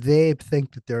where they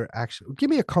think that they're actually give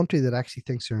me a country that actually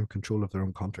thinks they're in control of their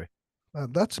own country.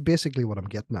 That's basically what I'm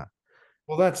getting at.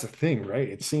 Well, that's the thing, right?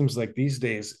 It seems like these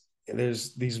days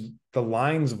there's the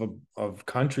lines of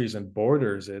countries and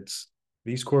borders. It's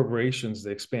these corporations,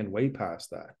 they expand way past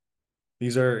that.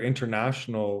 These are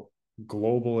international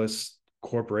globalist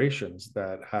corporations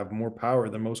that have more power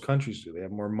than most countries do. They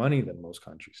have more money than most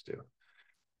countries do.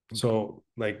 So,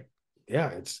 like,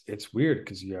 yeah, it's weird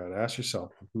because you gotta ask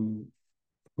yourself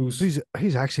who's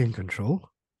He's actually in control.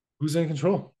 who's in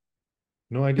control.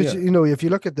 No Because idea. if you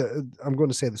look at I'm going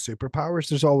to say the superpowers,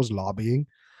 there's always lobbying.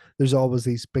 There's always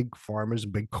these big farmers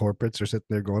and big corporates are sitting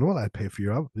there going, "Well, I pay for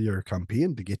your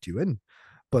campaign to get you in,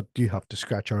 but you have to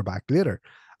scratch our back later."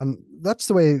 And that's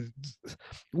the way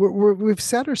we've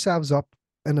set ourselves up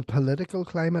in a political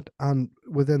climate and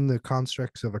within the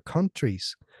constructs of a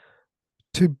countries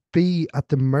to be at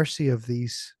the mercy of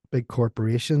these big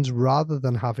corporations rather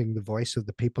than having the voice of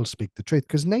the people speak the truth.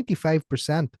 Because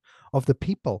 95% of the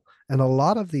people in a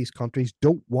lot of these countries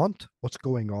don't want what's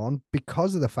going on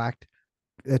because of the fact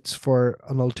it's for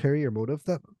an ulterior motive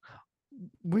that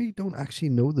we don't actually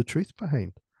know the truth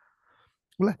behind.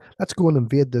 Well, let's go and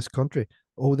invade this country.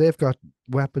 Oh, they've got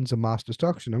weapons of mass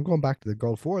destruction. I'm going back to the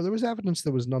Gulf War. There was evidence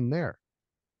there was none there.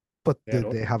 But They had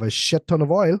did they have a shit ton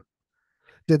of oil?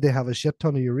 Did they have a shit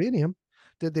ton of uranium?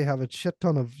 Did they have a shit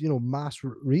ton of mass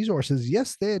resources?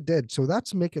 Yes, they did. So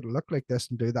that's make it look like this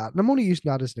and do that. And I'm only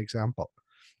using that as an example.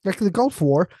 Like the Gulf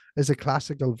War is a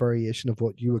classical variation of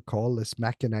what you would call this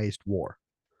mechanized war.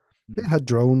 They had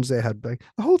drones, they had big,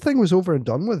 the whole thing was over and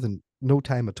done with in no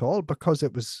time at all because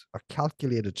it was a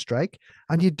calculated strike.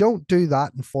 And you don't do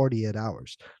that in 48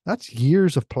 hours. That's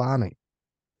years of planning.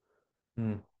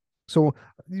 Mm. So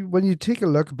when you take a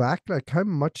look back, like how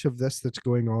much of this that's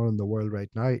going on in the world right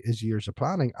now is years of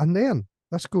planning. And then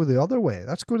let's go the other way.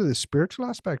 Let's go to the spiritual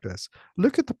aspect of this.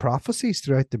 Look at the prophecies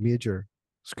throughout the major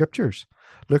scriptures.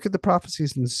 Look at the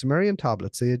prophecies in the Sumerian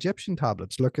tablets, the Egyptian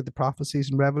tablets. Look at the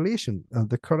prophecies in Revelation,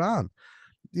 the Quran.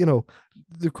 You know,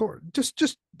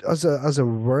 just as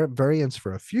a variance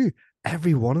for a few,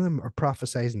 every one of them are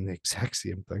prophesizing the exact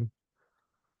same thing.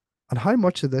 And how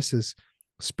much of this is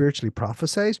spiritually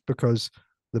prophesized because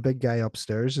the big guy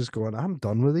upstairs is going, I'm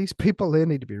done with these people. They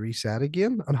need to be reset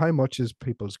again. And how much is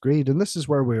people's greed? And this is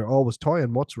where we're always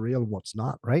toying what's real and what's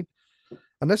not, right?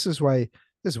 And this is why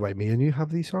me and you have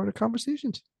these sort of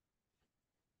conversations.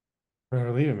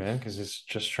 Or leave it, man, because it's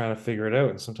just trying to figure it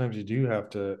out. And sometimes you do have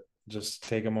to just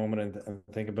take a moment and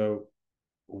think about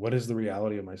what is the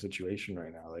reality of my situation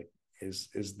right now? Like, is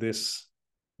this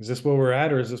where we're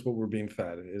at, or is this what we're being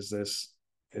fed? Is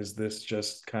this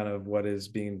just kind of what is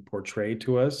being portrayed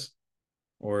to us,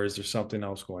 or is there something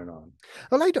else going on?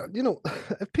 Well, I don't,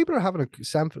 if people are having a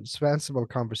sensible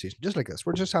conversation, just like this,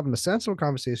 we're just having a sensible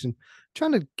conversation,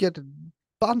 trying to get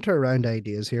banter around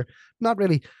ideas here. Not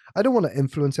really, I don't want to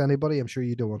influence anybody. I'm sure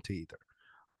you don't want to either.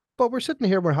 But we're sitting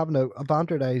here, we're having a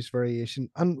banterized variation,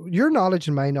 and your knowledge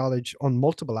and my knowledge on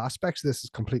multiple aspects of this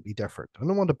is completely different. I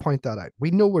don't want to point that out.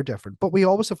 We know we're different, but we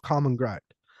always have common ground,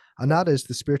 and Yeah. that is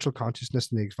the spiritual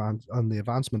consciousness and the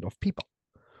advancement of people.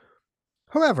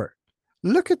 However,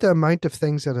 look at the amount of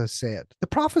things that are said. The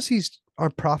prophecies are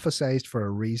prophesized for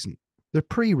a reason. They're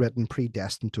pre-written,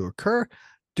 predestined to occur.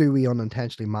 Do we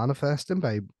unintentionally manifest them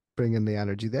by bringing the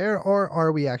energy there, or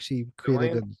are we actually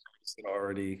created in? It's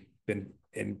already been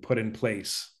put in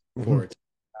place Mhm. for it,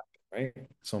 right?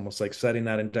 It's almost like setting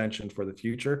that intention for the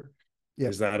future. Yeah,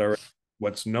 Is that already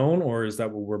what's known, or is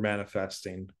that what we're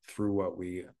manifesting through what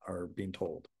we are being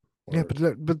told? yeah,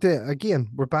 Or but then again,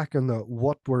 we're back on the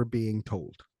what we're being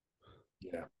told,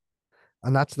 yeah,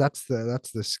 and that's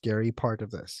the scary part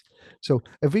of this. So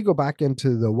if we go back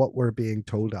into the what we're being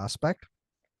told aspect,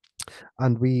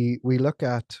 and we look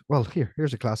at, well,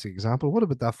 here's a classic example. What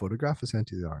about that photograph I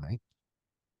sent you the other night?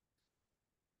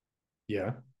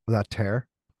 yeah. That tear,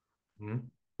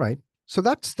 Mhm. right? So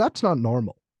that's not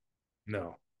normal.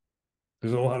 No,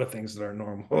 there's a lot of things that are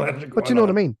normal that are But you going know what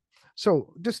I on. mean.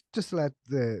 So just to let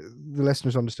the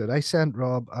listeners understand, I sent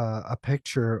Rob a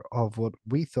picture of what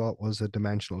we thought was a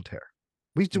dimensional tear.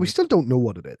 We Mhm. still don't know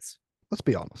what it is. Let's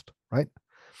be honest, right?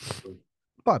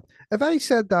 But if I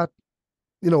said that,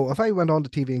 if I went on the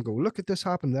TV and go, look at this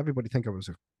happen, everybody think I was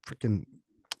a freaking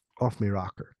off me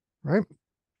rocker, right?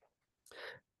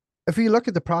 If you look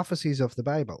at the prophecies of the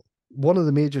Bible, one of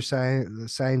the major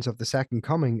signs of the second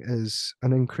coming is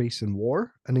an increase in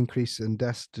war, an increase in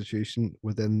destitution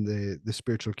within the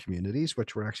spiritual communities,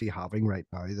 which we're actually having right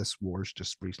now. This war's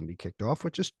just recently kicked off,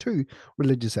 which is two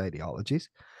religious ideologies.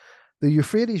 The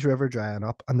Euphrates River drying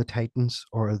up, and the Titans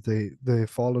or the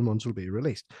fallen ones will be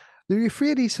released. The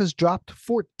Euphrates has dropped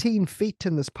 14 feet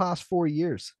in this past 4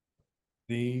 years.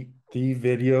 The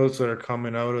videos that are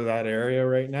coming out of that area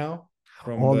right now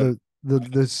from All the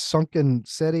the sunken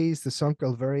cities, the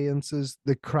sunken variances,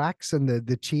 the cracks and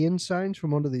the chain sounds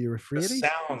from under the the Euphrates.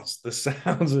 sounds, the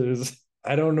sounds is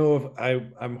I don't know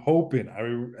if I'm hoping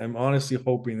I'm honestly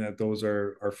hoping that those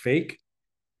are fake,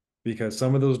 because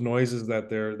some of those noises that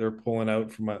they're pulling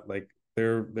out from like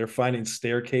they're finding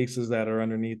staircases that are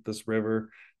underneath this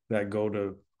river that go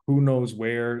to who knows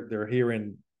where. They're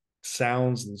hearing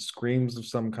sounds and screams of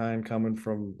some kind coming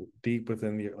from deep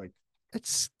within the like.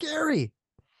 It's scary.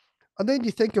 And then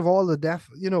you think of all the death,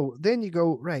 then you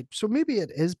go, right, so maybe it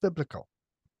is biblical.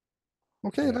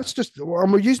 Okay, Yeah, let's just,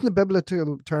 and we're using the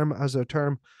biblical term as a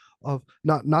term of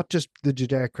not just the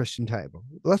Judeo Christian type.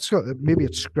 Let's go, maybe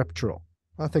it's scriptural.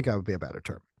 I think that would be a better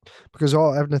term because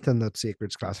everything that's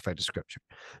sacred is classified as scripture.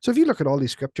 So if you look at all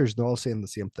these scriptures, they're all saying the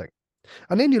same thing.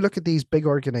 And then you look at these big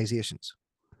organizations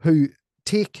who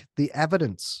take the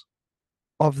evidence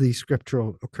of these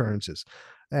scriptural occurrences.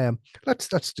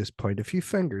 Let's just point a few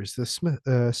fingers. The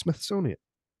Smithsonian.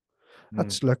 mm,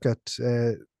 Let's look at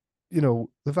the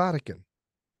Vatican.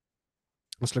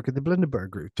 Let's look at the Blindenberg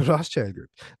Group, the Rothschild Group.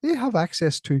 They have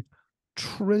access to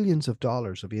trillions of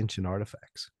dollars of ancient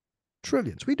artifacts.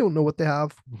 Trillions. We don't know what they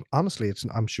have. Honestly,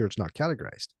 I'm sure it's not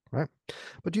categorized, right?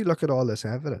 But you look at all this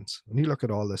evidence and you look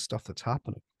at all this stuff that's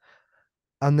happening,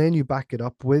 and then you back it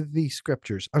up with the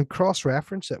scriptures and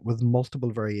cross-reference it with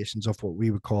multiple variations of what we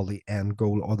would call the end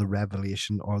goal or the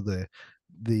revelation or the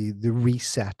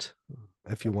reset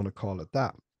if you want to call it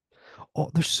that. Oh,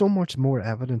 there's so much more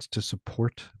evidence to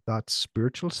support that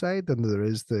spiritual side than there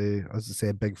is the, as I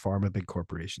say, big pharma, big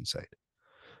corporation side.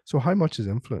 So how much is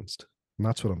influenced? And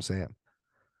that's what I'm saying.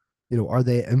 Are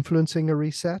they influencing a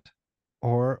reset,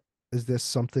 or is this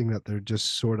something that they're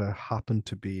just sort of happen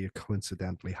to be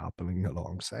coincidentally happening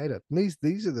alongside it? And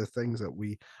these are the things that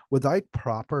we, without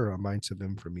proper amounts of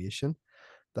information,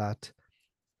 that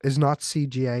is not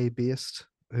CGI based.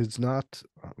 It's not.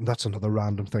 That's another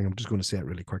random thing. I'm just going to say it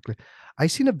really quickly. I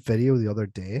seen a video the other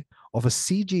day of a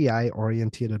CGI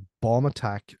orientated bomb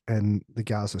attack in the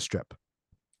Gaza Strip,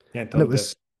 Yeah, and it don't was,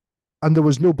 that. and there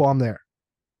was no bomb there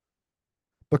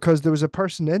because there was a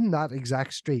person in that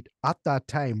exact street at that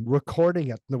time recording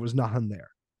it, and there was nothing there.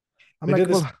 I'm They did like,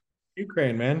 this well, in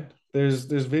Ukraine, man. There's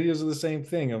videos of the same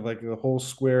thing of like the whole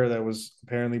square that was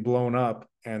apparently blown up,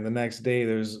 and the next day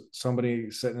there's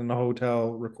somebody sitting in a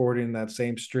hotel recording that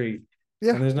same street,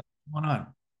 yeah, and there's nothing going on.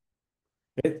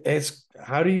 It's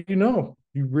how do you know?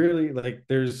 You really like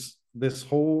there's this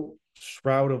whole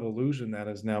shroud of illusion that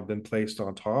has now been placed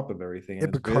on top of everything, and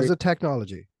it's because very of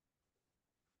technology.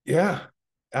 yeah,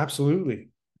 absolutely.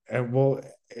 And well,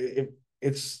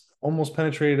 it's almost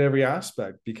penetrated every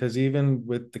aspect because even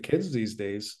with the kids these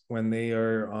days, when they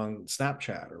are on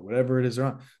Snapchat or whatever it is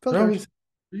they're Filters. always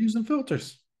they're using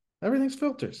filters. Everything's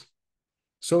filters.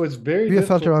 So it's very Do you have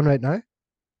a difficult. filter on right now?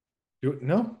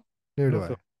 No, Neither no do I.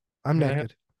 filter. I I'm mean, I have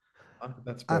naked.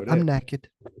 that's I, about I'm it. naked.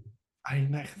 I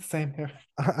the same here.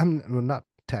 I'm well, not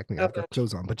technically. I've got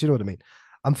clothes on, but you know what I mean.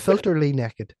 I'm filterly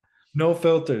naked. No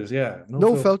filters. Yeah, no No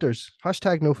filters. filters.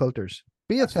 Hashtag no filters.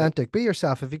 Be That's what. authentic. Be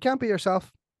yourself. If you can't be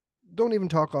yourself, don't even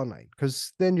talk online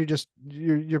because then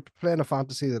you're playing a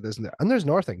fantasy that isn't there. And there's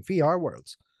nothing. VR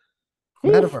worlds,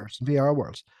 Oof. metaverse, VR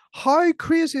worlds. How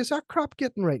crazy is that crap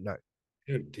getting right now?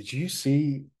 Dude, did you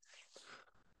see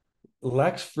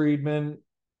Lex Friedman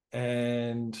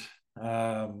and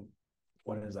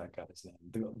what is that guy's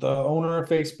name? The owner of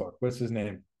Facebook. What's his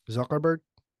name? Zuckerberg.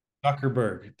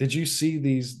 Zuckerberg. Did you see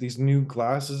these new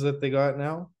glasses that they got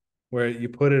now, where you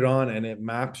put it on and it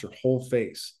maps your whole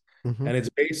face, Mm-hmm. and it's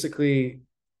basically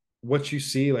what you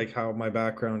see, like how my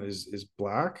background is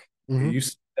black. Mm-hmm. You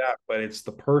see that, but it's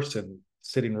the person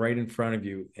sitting right in front of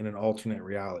you in an alternate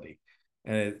reality,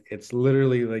 and it's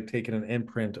literally like taking an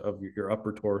imprint of your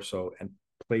upper torso and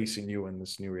placing you in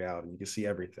this new reality. You can see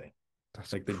everything,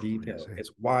 That's like the detail. crazy. It's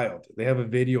wild. They have a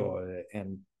video of it,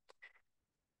 and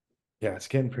yeah, it's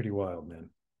getting pretty wild,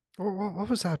 man. What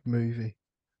was that movie?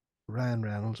 Ryan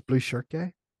Reynolds, blue shirt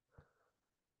guy.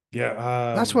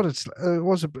 Yeah. That's what it's.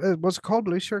 Was it called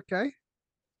Blue Shirt Guy?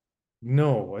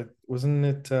 No, it wasn't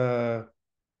it.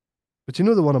 But you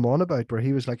know the one I'm on about, where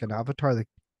he was like an avatar that,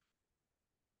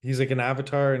 He's like an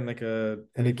avatar and like in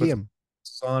and a he puts game.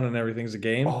 on and everything's a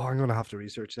game. Oh, I'm gonna have to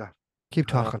research that. Keep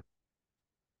Uh, talking.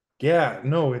 yeah,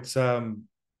 no, it's but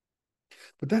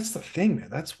that's the thing, man.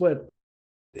 That's what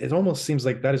it almost seems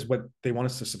like that is what they want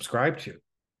us to subscribe to.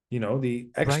 The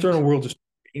external Right? world is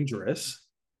dangerous.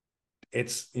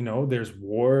 It's, there's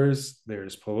wars,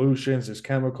 there's pollutions, there's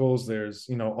chemicals, there's,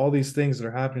 all these things that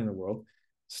are happening in the world.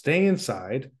 Stay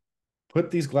inside, put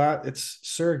these glass, it's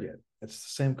surrogate. It's the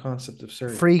same concept of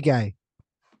surrogate. Free Guy.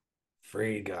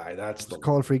 Free guy, that's It's the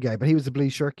called one. Free Guy, but he was the blue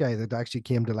shirt guy that actually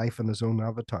came to life in his own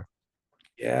avatar.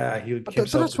 Yeah, he would But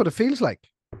himself. that's what it feels like.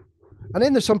 And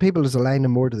then there's some people who's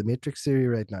aligning more to the Matrix theory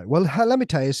right now. Well, let me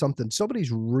tell you something.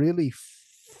 Somebody's really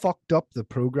fucked up the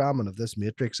programming of this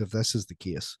Matrix if this is the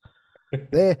case.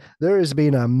 There has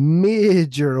been a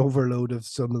major overload of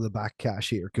some of the back cash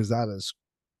here because that is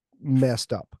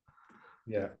messed up.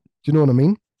 Yeah. Do you know what I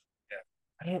mean?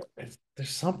 There's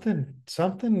something,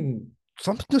 Something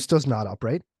just does not up,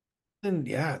 right?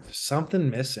 yeah, there's something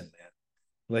missing, man.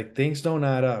 Like things don't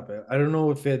add up. I don't know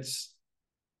if it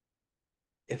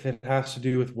has to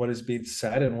do with what is being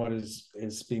said and what is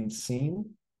being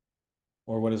seen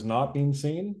or what is not being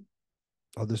seen.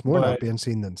 Oh, there's more not But being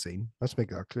seen than seen. Let's make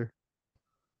that clear.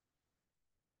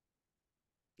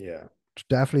 yeah, There's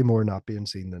definitely more not being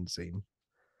seen than seen.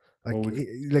 well,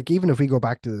 Like even if we go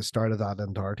back to the start of that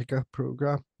Antarctica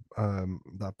program,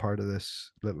 that part of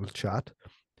this little chat,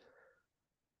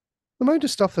 the amount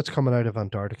of stuff that's coming out of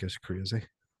Antarctica is crazy.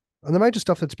 And the amount of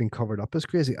stuff that's been covered up is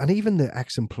crazy. And even the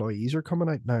ex-employees are coming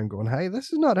out now and going, "Hey,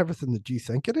 this is not everything that you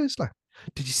think it is." Like,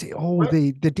 did you say, oh, what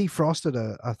they defrosted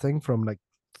a thing from like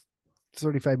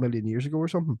 35 million years ago or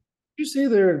something? you say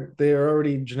they're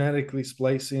already genetically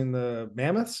splicing the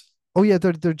mammoths, Oh yeah,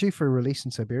 they're due for release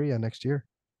in Siberia next year.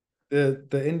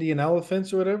 the Indian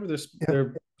elephants or whatever. Yeah.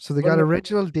 They're So they putting got them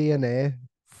original DNA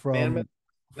mammoth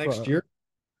from next year.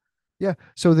 yeah.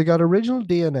 So they got original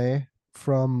DNA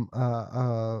from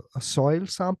a soil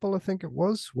sample, I think it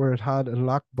was, where it had a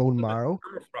lack bone In the marrow.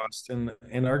 permafrost in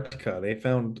Antarctica, they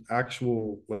found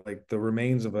actual like the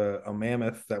remains of a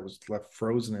mammoth that was left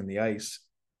frozen in the ice,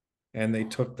 and they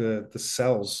took the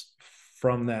cells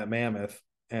from that mammoth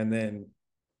and then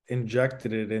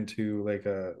injected it into like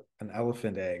a an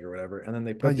elephant egg or whatever, and then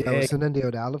they Oh put the yeah, it egg. was an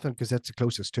Indian elephant because that's the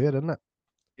closest to it, isn't it?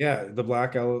 Yeah, the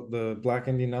black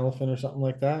Indian elephant or something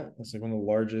like that. It's like one of the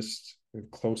largest,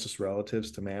 closest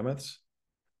relatives to mammoths.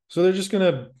 So they're just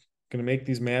gonna make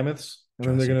these mammoths, and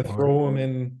then they're Jurassic gonna Park. throw them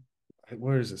in,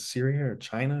 where is it, Syria or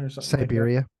China or something like that?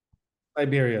 Siberia.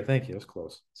 Siberia. Thank you. That's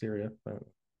close. Syria. No,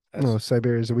 That's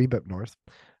Siberia is a wee bit north.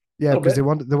 a Yeah, little because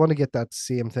bit. they want to get that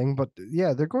same thing. But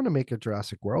yeah, they're going to make a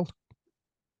Jurassic World.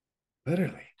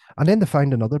 Literally. And then they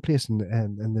found another place in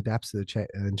the depths of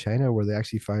in China where they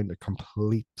actually found a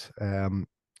complete, I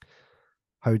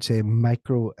would say,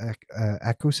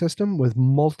 ecosystem with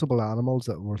multiple animals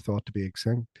that were thought to be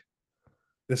extinct.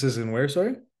 This is in where,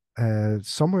 sorry?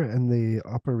 Somewhere in the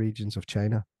upper regions of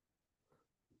China.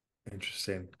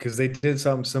 Interesting. Because they did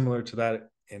something similar to that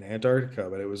in Antarctica,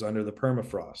 but it was under the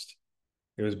permafrost.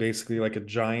 It was basically like a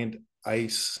giant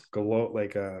ice glow,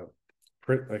 like a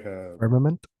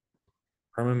Firmament.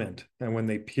 firmament. And when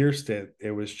they pierced it,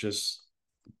 it was just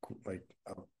like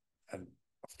a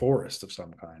forest of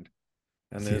some kind.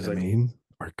 And See what there's I like, mean?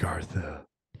 Or Gartha.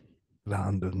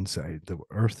 Land inside the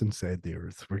earth inside the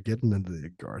earth. We're getting into the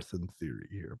Garthan theory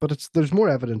here. But it's there's more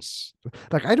evidence.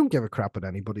 Like I don't give a crap what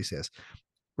anybody says.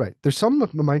 Right. There's some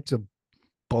amounts of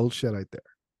bullshit out there.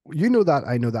 You know that,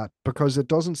 I know that, because it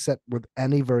doesn't sit with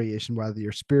any variation, whether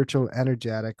you're spiritual,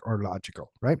 energetic, or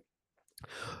logical, right?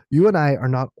 You and I are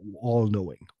not all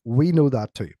knowing. We know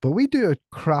that too, but we do a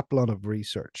crap lot of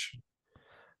research.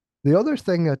 The other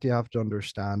thing that you have to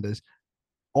understand is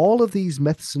all of these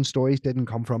myths and stories didn't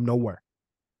come from nowhere.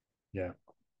 yeah,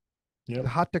 They yep.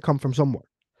 had to come from somewhere.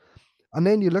 And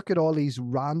then you look at all these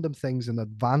random things and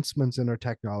advancements in our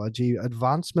technology,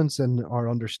 advancements in our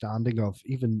understanding of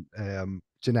even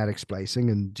genetic splicing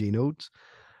and genomes.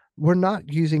 We're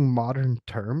not using modern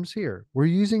terms here. We're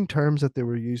using terms that they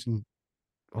were using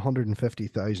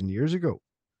 150,000 years ago.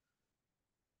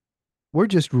 We're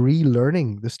just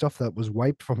relearning the stuff that was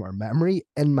wiped from our memory,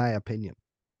 in my opinion.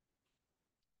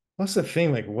 What's the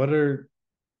thing? Like, what are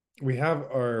we have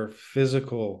our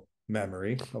physical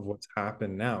memory of what's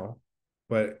happened now,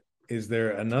 but is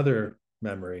there another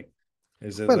memory?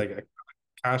 Is it Well, like a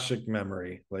akashic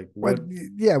memory? Like well, what?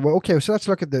 yeah, well, okay. So let's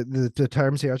look at the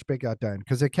terms here. Let's break that down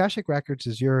because the Akashic Records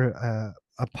is your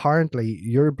apparently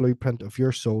your blueprint of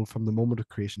your soul from the moment of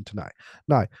creation to now.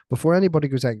 Now, before anybody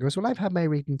goes out and goes, well, I've had my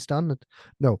readings done.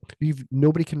 No,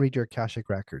 nobody can read your Akashic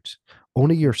Records.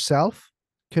 Only yourself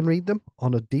can read them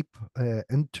on a deep,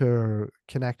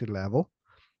 interconnected level,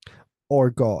 or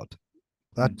God.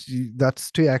 Hmm.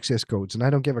 That's two access codes, and I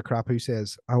don't give a crap who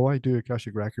says, "Oh, I do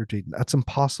Akashic record reading." That's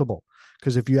impossible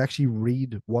because if you actually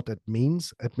read what it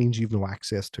means you've no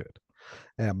access to it.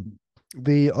 Um,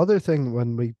 the other thing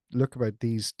when we look about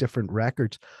these different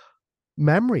records,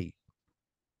 memory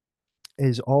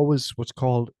is always what's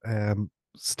called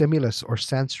stimulus or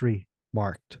sensory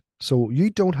marked. So you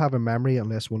don't have a memory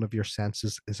unless one of your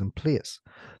senses is in place.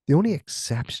 The only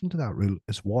exception to that rule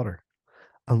is water.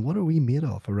 And what are we made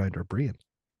of around our brain?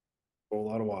 A whole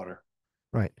lot of water.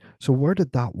 Right. So where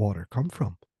did that water come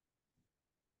from?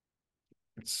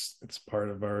 It's part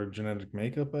of our genetic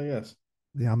makeup, I guess.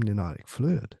 The amniotic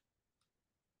fluid.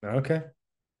 Okay,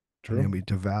 And then true. we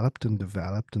developed and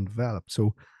developed and developed.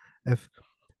 So if,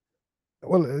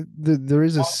 well, there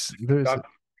is there is a,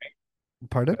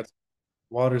 pardon? That's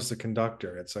water's the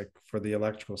conductor. It's like for the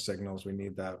electrical signals, we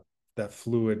need that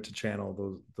fluid to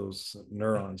channel those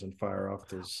neurons and fire off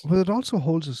those. Well, it also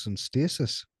holds us in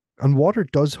stasis. And water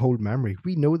does hold memory.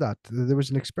 We know that. There was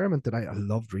an experiment that I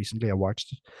loved recently. I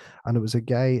watched it, and it was a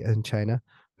guy in China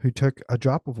who took a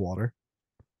drop of water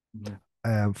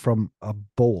Mhm. from a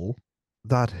bowl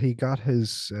that he got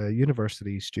his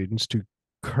university students to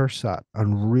curse at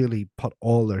and really put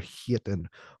all their hate in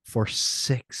for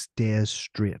 6 days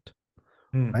straight,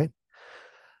 Hmm. right?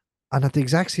 And at the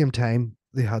exact same time,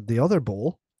 they had the other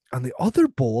bowl, and the other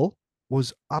bowl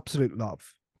was absolute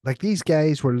love. Like these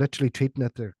guys were literally treating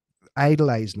it, they're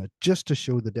idolizing it just to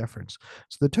show the difference.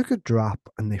 So they took a drop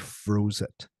and they froze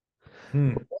it.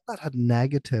 Hmm. But what that had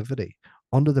negativity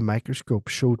under the microscope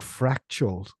showed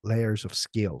fractal layers of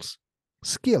scales,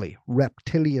 scaly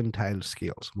reptilian tile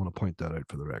scales. I want to point that out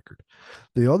for the record.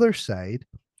 The other side,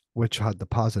 which had the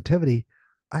positivity,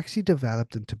 actually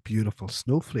developed into beautiful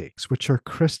snowflakes, which are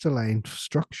crystalline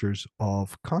structures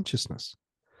of consciousness.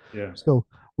 Yeah. So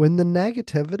when the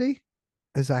negativity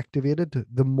is activated,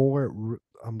 the more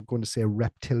I'm going to say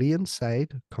reptilian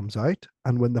side comes out,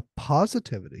 and when the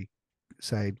positivity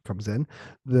side comes in,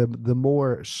 the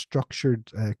more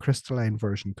structured crystalline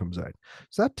version comes out.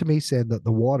 So that to me said that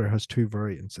the water has two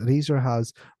variants. It either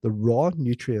has the raw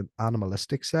nutrient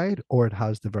animalistic side, or it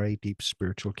has the very deep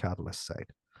spiritual catalyst side.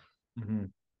 Mm-hmm.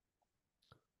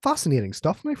 Fascinating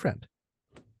stuff, my friend.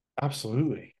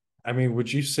 Absolutely. I mean,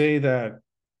 would you say that?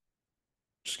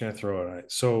 Just gonna throw it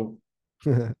out. So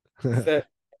with that,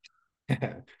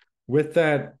 with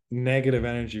that negative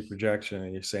energy projection,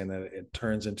 and you're saying that it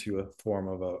turns into a form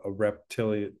of a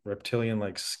reptilian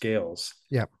like scales.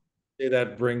 Yeah, Say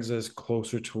that brings us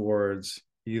closer towards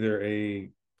either a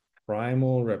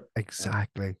primal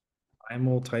exactly.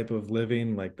 primal type of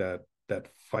living, like that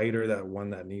fighter, that one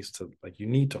that needs to, like, you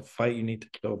need to fight, you need to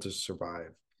kill to survive.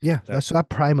 Yeah, That that's that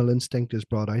primal instinct is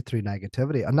brought out through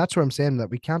negativity. And that's where I'm saying that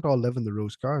we can't all live in the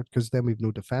rose garden, because then we've no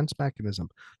defense mechanism.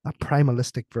 That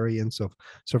primalistic variance of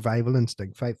survival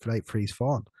instinct, fight, flight, freeze,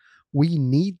 fawn. We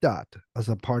need that as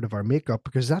a part of our makeup,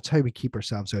 because that's how we keep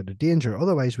ourselves out of danger.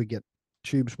 Otherwise, we get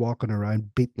tubes walking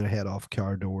around, beating their head off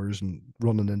car doors and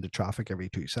running into traffic every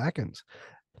 2 seconds.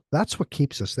 That's what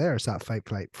keeps us there. It's that fight,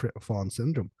 flight, fawn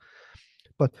syndrome.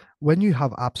 But when you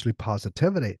have absolute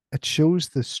positivity, it shows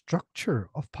the structure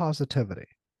of positivity,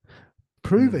 mm,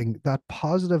 proving that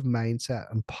positive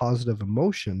mindset and positive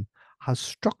emotion has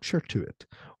structure to it,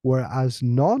 whereas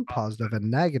non positive and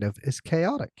negative is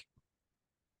chaotic.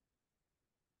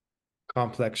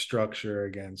 complex structure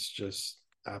against just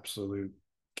absolute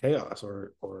chaos,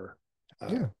 or uh,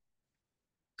 Yeah.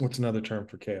 what's another term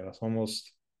for chaos?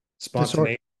 Almost Disor-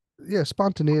 spontaneity. yeah,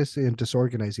 spontaneity and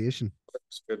disorganization.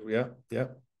 Good. Yeah, yeah.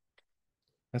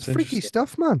 It's That's freaky interesting.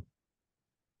 stuff, man.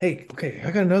 Hey, okay,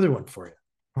 I got another one for you.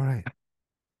 All right.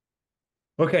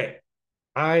 Okay,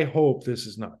 I hope this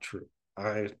is not true.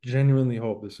 I genuinely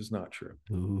hope this is not true.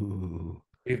 Ooh.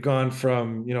 We've gone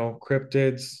from,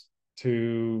 cryptids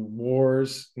to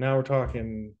wars. Now we're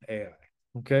talking AI.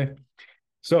 Okay.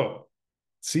 So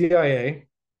CIA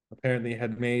apparently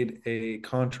had made a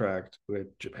contract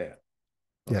with Japan.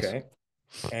 Yes. Okay.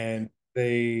 And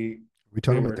they We they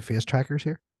talking about were the face trackers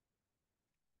here?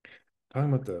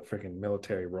 talking about the freaking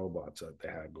military robots that they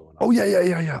had going Oh on. yeah, yeah,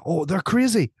 yeah, yeah. Oh, they're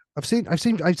crazy. I've seen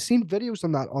videos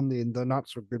on that on the not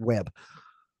so good web.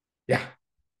 Yeah.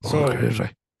 Oh, So, crazy.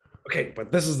 okay,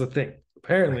 but this is the thing. Right.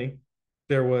 Apparently,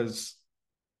 there was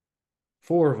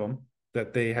four of them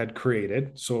that they had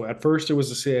created. So at first it was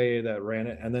the CIA that ran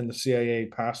it, and then the CIA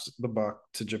passed the buck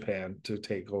to Japan to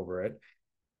take over it.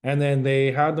 And then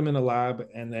they had them in a lab,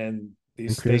 and then And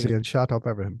these things crazy and shut up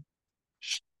everything.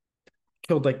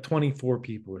 killed like 24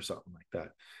 people or something like that.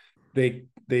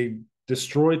 They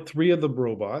destroyed three of the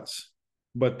robots,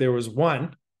 but there was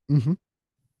one, Mm-hmm.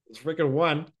 this freaking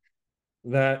one,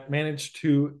 that managed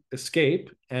to escape,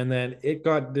 and then it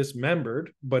got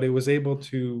dismembered, but it was able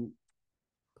to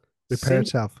Repair sink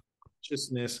itself.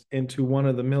 consciousness into one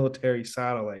of the military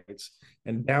satellites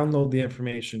and download the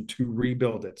information to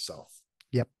rebuild itself.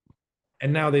 Yep.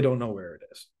 And now they don't know where it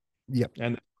is. Yep.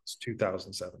 And it's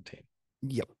 2017.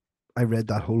 Yep. I read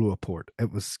that whole report.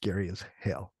 It was scary as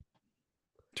hell.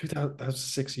 2000, that was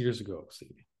 6 years ago,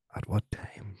 Stevie. At what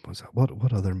time was that?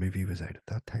 What other movie was out at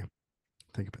that time?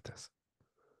 Think about this.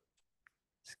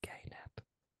 Skynet.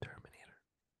 Terminator.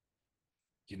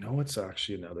 You know, it's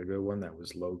actually another good one that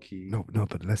was low key. No, no,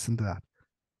 but listen to that.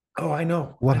 Oh, I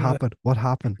know. What I know that. happened? What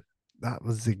happened? That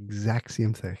was the exact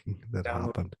same thing that Download.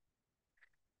 happened.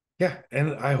 Yeah.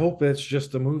 And I hope it's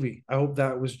just a movie. I hope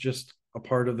that was just a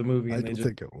part of the movie I and they don't just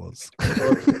think it was.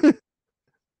 story.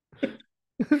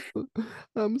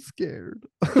 I'm scared.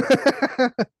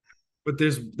 But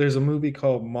there's a movie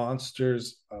called Monster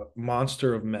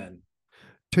of Men.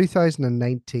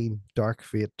 2019 Dark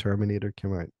Fate Terminator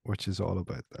came out, which is all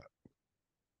about that.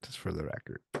 Just for the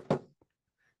record.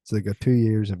 So they got 2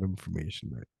 years of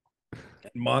information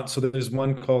now. So there's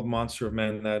one called Monster of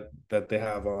Men that they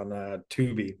have on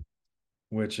Tubi,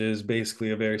 which is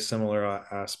basically a very similar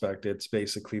aspect. It's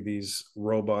basically these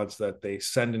robots that they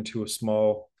send into a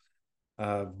small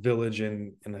village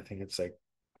in I think it's like,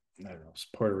 I don't know,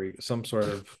 Puerto Rico, some sort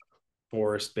of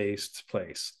forest based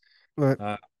place. Right.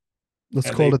 Uh, Let's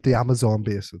and call it the Amazon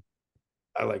basin.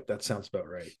 I like that, sounds about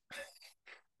right.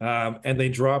 And they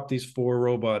drop these four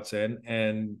robots in,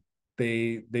 and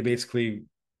they basically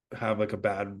have like a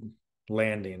bad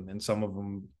landing, and some of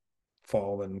them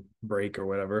fall and break or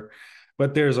whatever.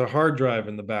 But there's a hard drive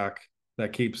in the back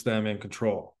that keeps them in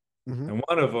control. Mm-hmm. And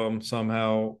one of them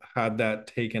somehow had that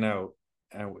taken out,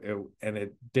 and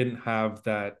it didn't have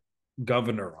that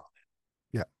governor on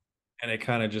Yeah. it, and it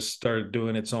kind of just started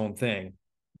doing its own thing.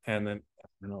 And then I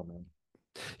don't know, man.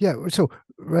 Yeah. So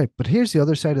right, but here's the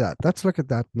other side of that. Let's look at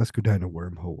that and let's go down a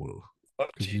wormhole Oh,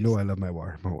 because you know jeez. I love my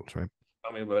wormholes, right?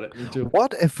 Tell me about it. Me too.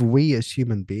 What if we as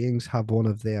human beings have one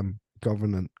of them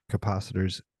governant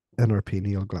capacitors in our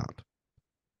pineal gland?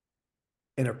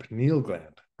 In our pineal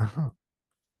gland. Uh-huh.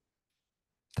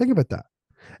 Think about that.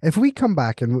 If we come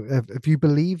back and if you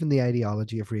believe in the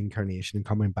ideology of reincarnation and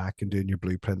coming back and doing your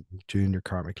blueprint and doing your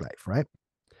karmic life, right?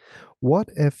 What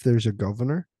if there's a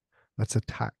governor that's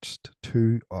attached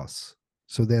to us?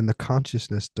 So then the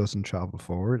consciousness doesn't travel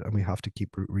forward and we have to keep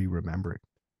remembering.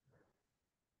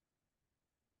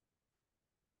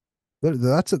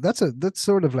 That's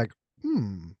sort of like,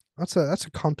 that's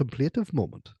a contemplative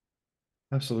moment.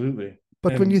 Absolutely.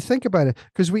 But when you And think about it,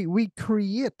 because we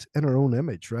create in our own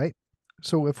image, right?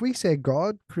 So if we say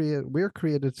we're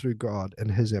created through God in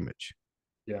His image,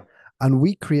 yeah. and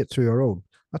we create through our own.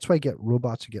 That's why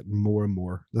robots are getting more and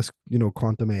more. This,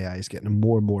 quantum AI is getting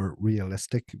more and more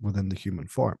realistic within the human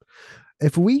form.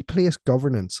 If we place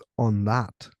governance on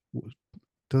that,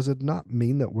 does it not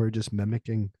mean that we're just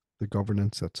mimicking the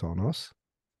governance that's on us?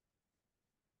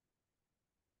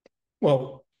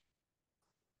 Well,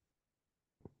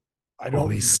 I Oh,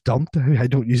 he's don't stumped. I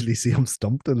don't usually see him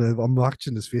stumped, and I'm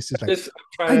watching his face. He's like, just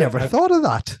I try never to thought of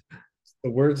that. the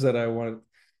words that I want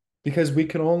because we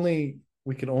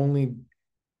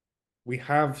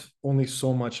have only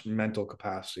so much mental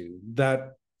capacity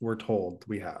that we're told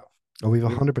we have. Oh, we have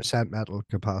We, 100% mental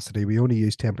capacity. We only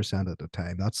use 10% at a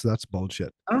time. That's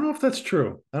bullshit. I don't know if that's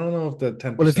true. I don't know if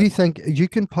the Well, if 10%. you think you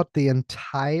can put the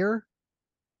entire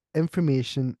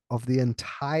information of the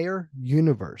entire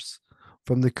universe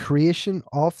from the creation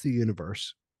of the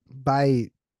universe by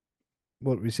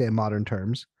what we say in modern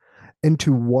terms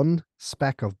into one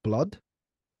speck of blood,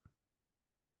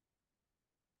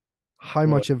 how Well,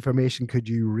 much information could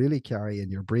you really carry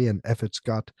in your brain if it's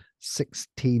got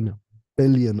 16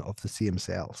 billion of the same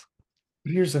cells?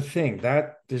 here's the thing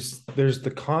that there's the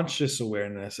conscious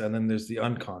awareness and then there's the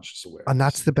unconscious And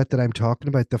that's awareness. the bit that I'm talking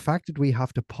about. The fact that we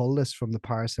have to pull this from the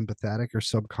parasympathetic or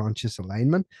subconscious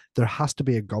alignment, there has to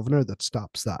be a governor that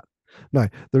stops that. Now,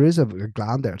 there is a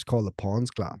gland there, it's called the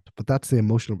pons gland, but that's the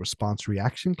emotional response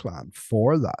reaction gland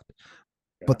for that.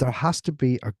 Yeah. But there has to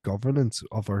be a governance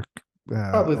of our uh,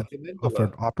 Probably the of, of our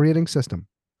amygdala. operating system.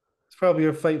 It's probably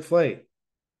a fight flight,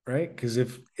 right? Because Well,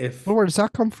 if where does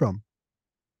that come from?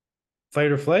 fight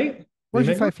or flight, the Where's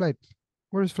your amygdala, fight flight?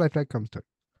 Where does flight flight comes to?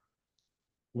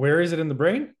 where is it in the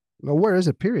brain? No, where is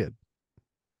it? Period.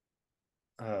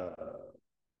 Uh,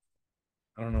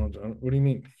 I don't know. What do you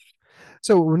mean?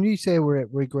 So when you say we're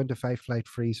going to fight flight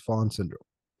freeze fawn syndrome,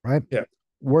 right? Yeah,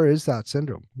 Where is that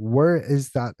syndrome? Where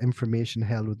is that information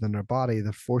held within our body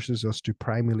that forces us to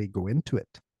primarily go into it?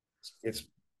 it's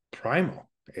primal.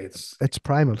 It's It's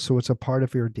primal, so it's a part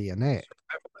of your a DNA.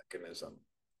 survival mechanism.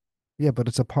 Yeah, but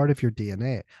it's a part of your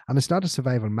DNA. And it's not a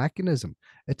survival mechanism,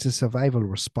 it's a survival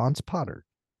response pattern.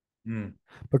 Mm.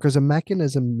 Because a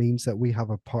mechanism means that we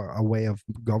have a way of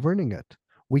governing it.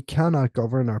 We cannot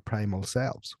govern our primal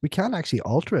selves. We can't actually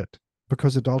alter it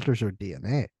because it alters our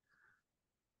DNA.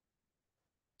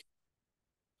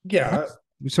 Yeah.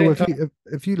 That's so Same if time,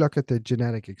 you look at the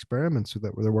genetic experiments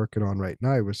that they're working on right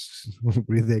now, was what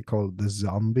they call the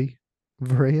zombie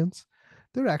variants.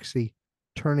 They're actually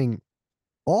turning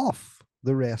off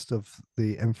the rest of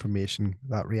the information,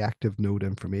 that reactive node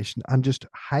information, and just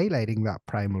highlighting that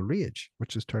primal rage,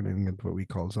 which is turning into what we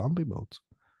call zombie modes.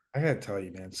 I gotta tell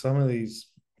you, man, some of these,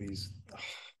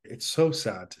 it's so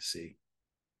sad to see.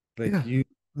 Like Yeah,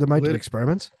 the amount of literally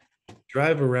experiments.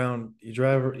 drive around, you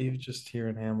drive even just here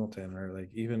in Hamilton, or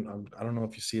like even I don't know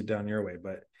if you see it down your way,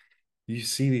 but you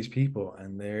see these people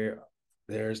and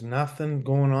there's nothing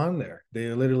going on there.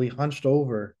 They're literally hunched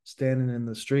over, standing in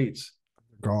the streets.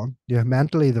 Gone. Yeah,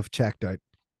 mentally they've checked out.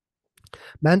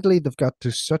 Mentally they've got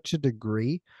to such a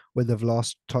degree where they've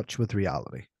lost touch with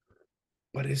reality.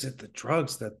 What is it? The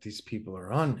drugs that these people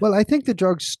are on Well, now. I think the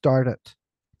drugs started,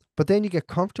 but then you get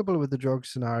comfortable with the drug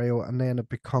scenario and then it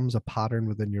becomes a pattern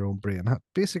within your own brain.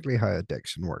 Basically how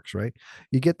addiction works, right?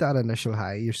 You get that initial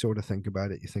high, you sort of think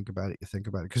about it, you think about it, you think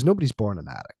about it, because nobody's born an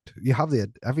addict. You have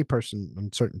every person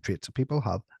and certain traits of people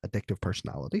have addictive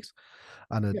personalities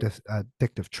and Yeah.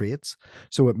 addictive traits.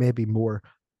 So it may be more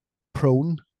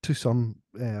prone to some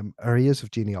areas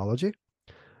of genealogy,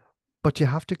 but you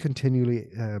have to continually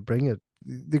bring it.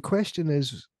 The question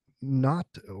is not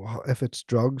if it's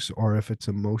drugs or if it's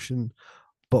emotion,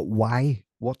 but why?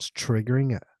 What's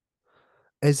triggering it?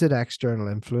 Is it external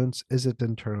influence? Is it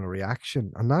internal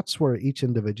reaction? And that's where each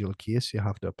individual case you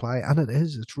have to apply. And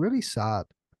it's really sad.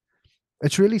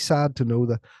 It's really sad to know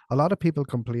that a lot of people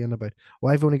complain about,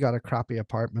 well, I've only got a crappy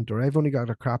apartment, or I've only got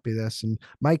a crappy this, and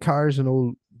my car's an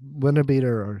old winter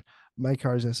beater, or my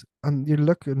car's this. And you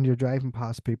look and you're driving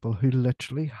past people who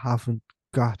literally haven't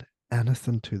got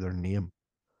anything to their name.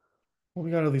 Well,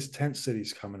 we got all these tent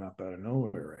cities coming up out of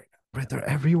nowhere right Right, they're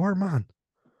everywhere, man.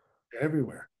 now,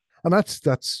 everywhere. And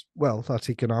that's well, that's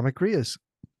economic raise,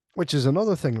 which is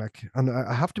another thing. Like, and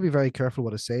I have to be very careful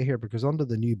what I say here, because under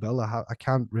the new bill, I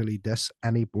can't really diss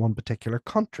any one particular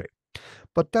country.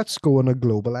 But let's go on a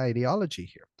global ideology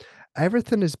here.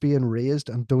 Everything is being raised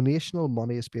and donational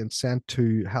money is being sent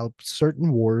to help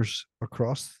certain wars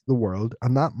across the world.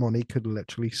 And that money could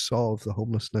literally solve the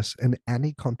homelessness in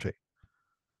any country.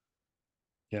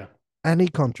 Yeah. Any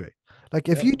country. Like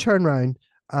if you Yep. turn around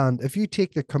and if you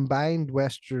take the combined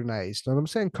westernized, and I'm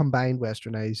saying combined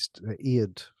westernized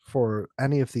aid for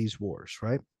any of these wars,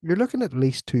 right? You're looking at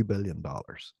least $2 billion.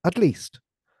 At least.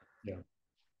 Yeah.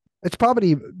 It's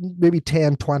probably maybe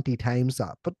 10, 20 times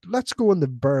that, but let's go in the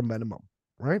bare minimum,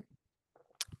 right?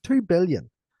 2 billion.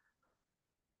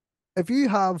 If you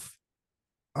have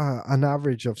an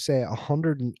average of, say,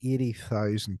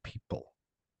 180,000 people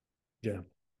Yeah.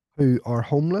 who are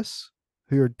homeless,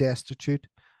 who are destitute,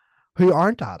 who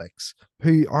aren't addicts,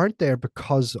 who aren't there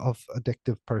because of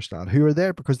addictive personality, who are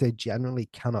there because they generally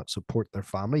cannot support their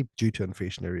family due to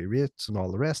inflationary rates and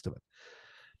all the rest of it.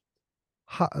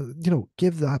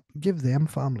 Give them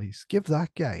families, give that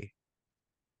guy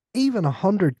even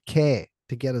 100K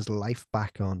to get his life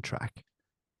back on track.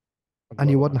 I'd And love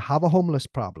you a wouldn't hundred. have a homeless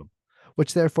problem,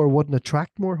 which therefore wouldn't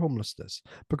attract more homelessness.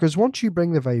 Because once you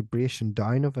bring the vibration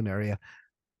down of an area,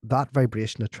 that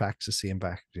vibration attracts the same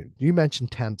back. You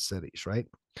mentioned tent cities, right?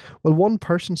 Well, one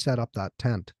person set up that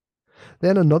tent.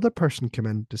 Then another person came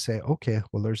in to say, okay,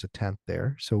 well, there's a tent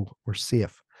there, so we're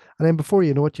safe. And then before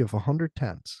you know it, you have 100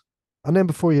 tents. And then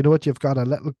before you know it, you've got a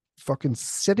little fucking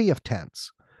city of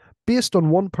tents based on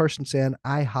one person saying,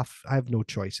 I have no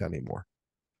choice anymore.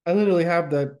 I literally have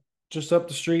that just up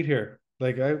the street here.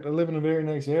 Like I live in a very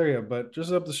nice area, but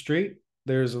just up the street,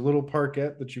 there's a little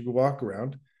parkette that you can walk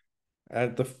around.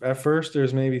 At first,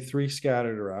 there's maybe three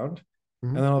scattered around, Mhm.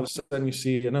 and then all of a sudden you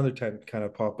see another tent kind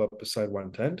of pop up beside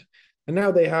one tent, and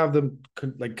now they have them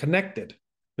like connected.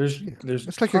 There's Yeah. there's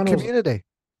It's like a tunnels of community.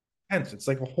 tents. It's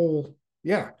like a whole,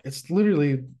 yeah. It's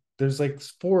literally there's like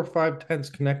four or five tents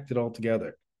connected all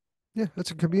together. Yeah,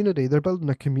 it's a community. They're building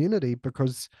a community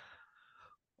because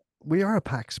we are a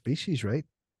pack species, right?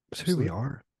 It's who we Absolutely.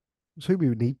 are. It's who we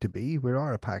need to be. We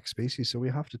are a pack species. So we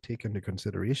have to take into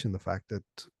consideration the fact that,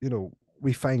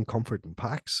 we find comfort in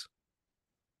packs.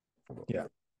 Yeah.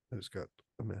 I just got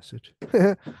a message.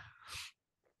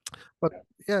 But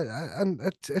yeah, and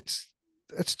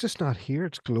it's just not here.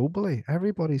 It's globally.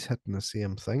 Everybody's hitting the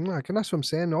same thing. Like, and that's what I'm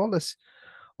saying. All this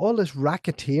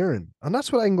racketeering, and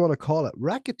that's what I'm going to call it: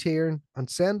 racketeering and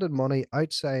sending money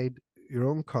outside your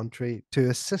own country to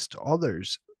assist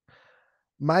others.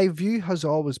 My view has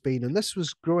always been, and this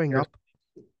was growing Here's- up.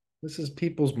 This is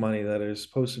people's money that is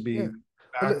supposed to Yeah. be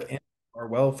Well, back in our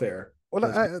welfare. well,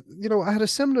 That's I had a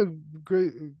similar,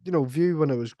 view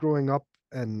when I was growing up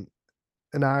in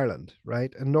Ireland,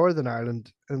 right, in Northern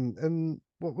Ireland, and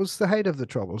what was the height of the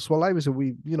troubles? Well, I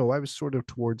was sort of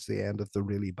towards the end of the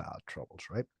really bad troubles,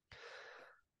 right?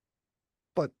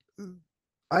 But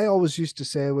I always used to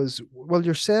say was, well,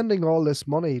 you're sending all this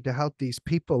money to help these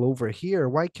people over here.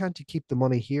 Why can't you keep the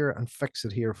money here and fix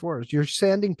it here for us? You're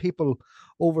sending people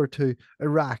over to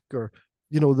Iraq or,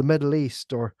 the Middle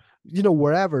East or,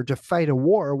 wherever to fight a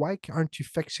war. Why aren't you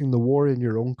fixing the war in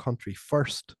your own country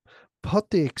first? Put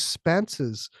the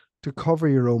expenses to cover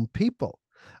your own people.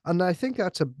 And I think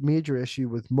that's a major issue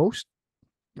with most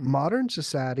modern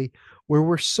society, where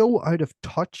we're so out of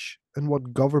touch in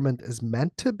what government is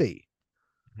meant to be,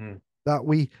 Mhm. that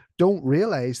we don't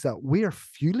realize that we are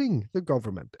fueling the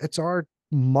government. It's our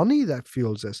money that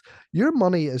fuels us. Your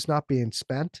money is not being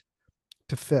spent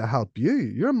to help you.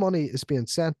 Your money is being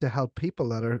sent to help people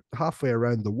that are halfway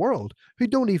around the world who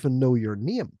don't even know your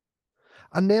name.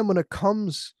 And then when it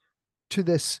comes to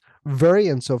this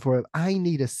variance of, well, I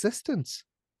need assistance,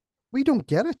 we don't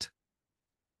get it.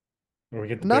 Or we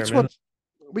get the And bare that's minimum.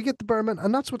 what we get the Burman,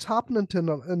 and that's what's happening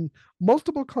in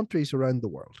multiple countries around the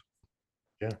world.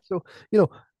 Yeah. So,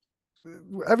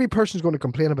 every person's going to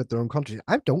complain about their own country.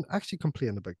 I don't actually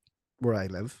complain about where I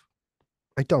live.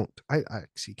 I don't. I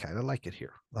actually kind of like it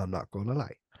here. I'm not going to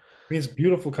lie. I mean, it's a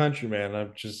beautiful country, man.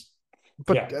 I'm just,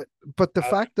 But yeah. uh, but the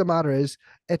fact of the matter is,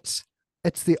 it's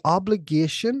it's the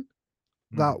obligation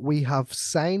Mhm. that we have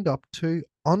signed up to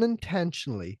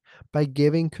unintentionally by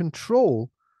giving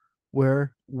control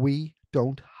where we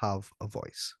don't have a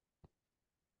voice.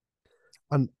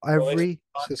 And Only every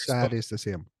Congress society is the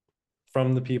same.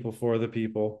 from the people for the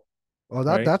people, Well,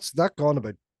 right? that gone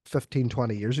about 15,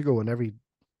 20 years ago in every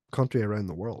country around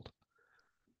the world.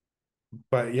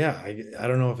 But yeah, I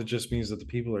don't know if it just means that the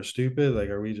people are stupid. Like,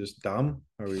 are we just dumb?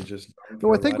 Are we just dumb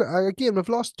No, I for think letting again we've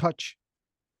lost touch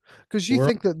because you we're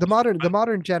think that the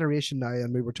modern generation now,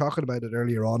 and we were talking about it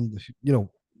earlier on,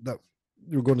 that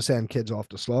you're going to send kids off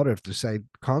to slaughter if they say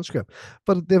conscript,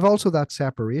 but they've also that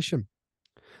separation,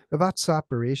 that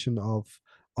separation of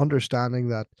understanding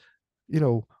that you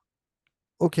know,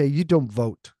 okay, you don't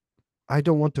vote. I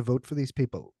don't want to vote for these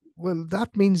people. Well,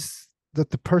 that means that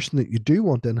the person that you do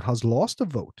want in has lost a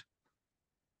vote.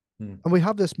 Hmm. And we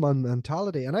have this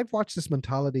mentality, and I've watched this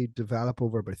mentality develop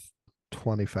over about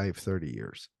 25, 30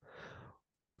 years.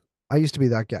 I used to be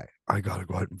that guy. I got to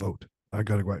go out and vote. I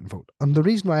got to go out and vote. And the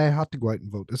reason why I had to go out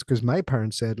and vote is because my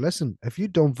parents said, listen, if you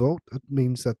don't vote, it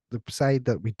means that the side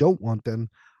that we don't want in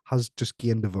has just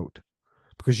gained a vote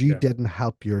because you Yeah. didn't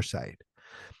help your side.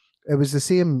 It was the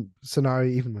same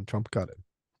scenario even when Trump got in.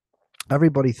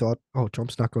 Everybody thought, oh,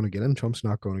 Trump's not going to get in. Trump's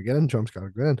not going to get in. Trump's got to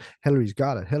get in. Hillary's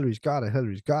got it. Hillary's got it.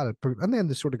 Hillary's got it. And then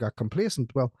they sort of got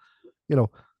complacent. Well, you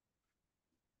know,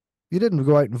 you didn't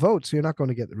go out and vote, so you're not going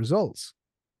to get the results.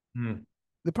 Hmm.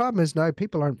 The problem is now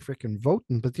people aren't freaking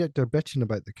voting, but yet they're bitching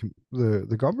about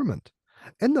the government.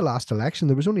 In the last election,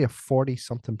 there was only a 40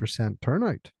 something percent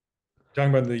turnout.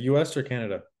 Talking about the US or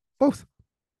Canada? Both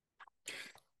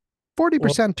Well,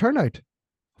 40% turnout,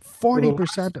 well, the 40%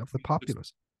 last of the was,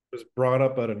 populace. was brought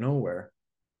up out of nowhere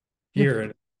Yeah. here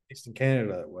in Eastern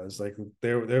Canada. It was like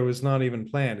there was not even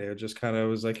planned. It just kind of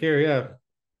was like, here, yeah,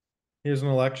 here's an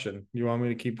election. You want me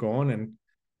to keep going? And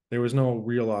there was no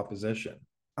real opposition.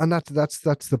 And that's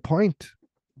the point.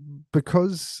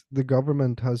 Because the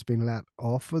government has been let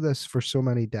off of this for so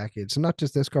many decades, and not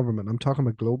just this government, I'm talking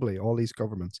about globally, all these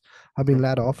governments have been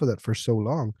let off of it for so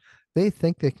long, they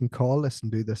think they can call this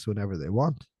and do this whenever they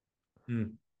want. Hmm.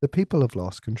 The people have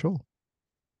lost control,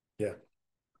 Yeah.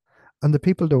 and the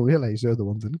people don't realize they're the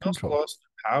ones in Also control. lost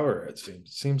power, it seems.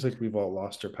 It seems like we've all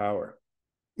lost our power.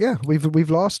 Yeah,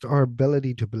 we've lost our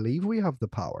ability to believe we have the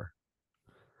power.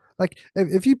 Like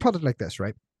if you put it like this,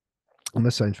 right? And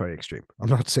this sounds very extreme. I'm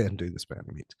not saying do this by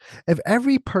any means. If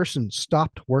every person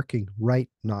stopped working right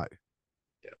now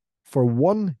Yeah. for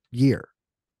 1 year,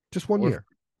 just one We're, year,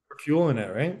 we're fueling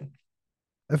it, right?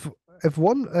 if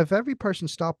if every person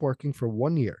stopped working for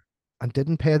 1 year and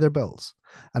didn't pay their bills,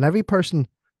 and every person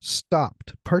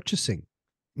stopped purchasing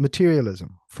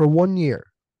materialism for 1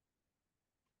 year,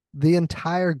 the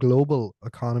entire global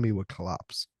economy would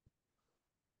collapse.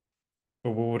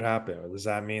 But what would happen? Does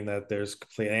that mean that there's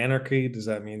complete anarchy? Does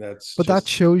that mean that's But that just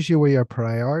shows you where your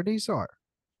priorities are.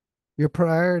 Your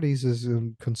priorities is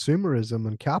in consumerism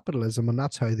and capitalism, and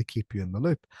that's how they keep you in the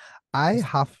loop. I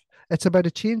have it's about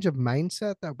a change of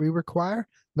mindset that we require,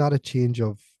 not a change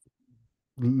of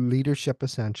leadership,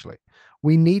 essentially.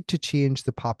 We need to change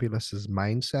the populace's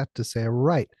mindset to say,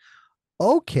 right,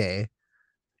 okay,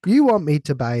 you want me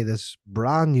to buy this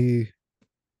brand new,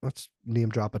 let's name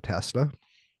drop a Tesla,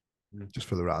 just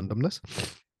for the randomness.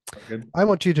 good? I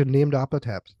want you to name drop a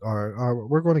Tesla, or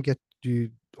we're going to get you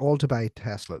all to buy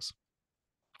Teslas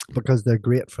because they're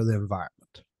great for the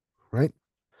environment, right?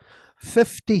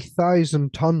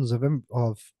 50,000 tons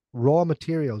of raw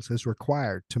materials is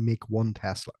required to make one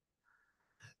Tesla.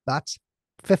 That's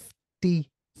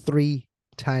 53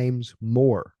 times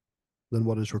more than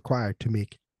what is required to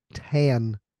make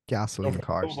 10 Don't gasoline forget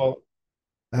cars. cobalt.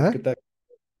 Don't Huh? forget that.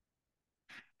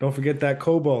 Don't forget that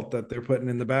cobalt that they're putting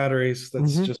in the batteries.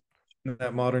 That's Mm-hmm. just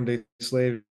that modern day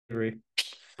slavery.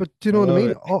 But do you I know what I love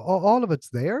mean? it. All of it's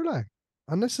there, like,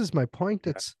 and this is my point.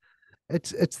 Yeah.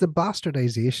 It's the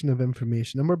bastardization of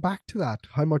information, and we're back to that.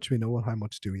 How much we know and how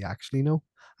much do we actually know,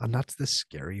 and that's the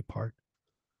scary part.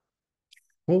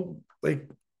 Well, like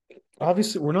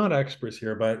obviously we're not experts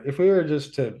here, but if we were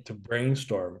just to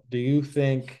brainstorm, do you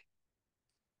think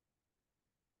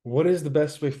what is the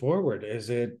best way forward? Is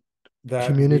it that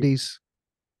Communities,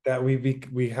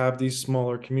 we have these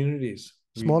smaller communities?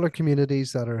 We smaller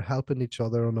communities that are helping each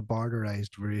other on a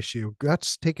barterized ratio.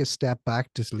 Let's take a step back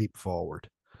to leap forward.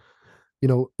 You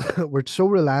know, we're so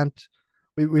reliant.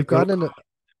 We've like little gotten in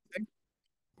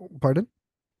a pardon.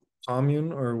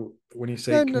 commune, or when you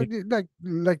say Yeah, no, community,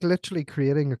 like literally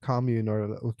creating a commune or a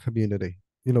little community.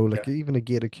 You know, yeah. like even a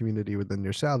gated community within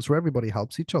yourselves where everybody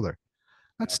helps each other.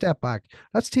 Let's step back.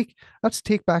 Let's take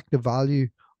back the value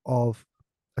of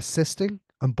assisting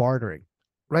and bartering.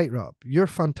 Right, Rob? You're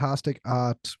fantastic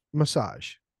at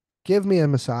massage. Give me a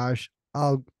massage.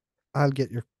 I'll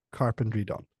get your carpentry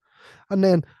done. And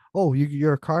then, oh,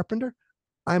 you're a carpenter?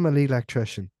 I'm an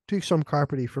electrician. Do some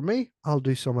carpentry for me, I'll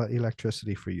do some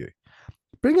electricity for you.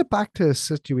 Bring it back to a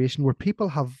situation where people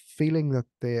have feeling that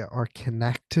they are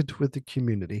connected with the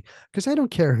community, because I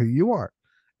don't care who you are.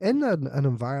 In an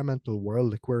environmental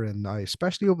world like we're in now,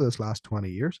 especially over this last 20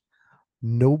 years,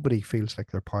 nobody feels like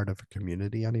they're part of a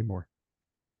community anymore.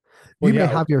 Well, You may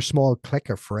yeah, or have your small clique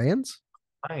of friends.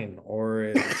 fine, or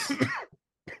it's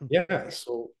yeah.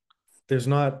 So there's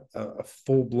not a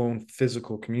full-blown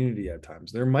physical community at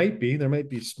times. There might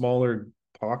be smaller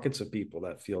pockets of people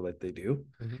that feel that they do,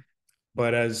 Mhm.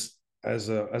 but as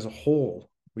a whole,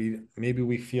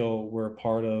 we feel we're a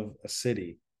part of a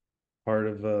city, part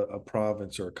of a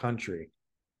province or a country.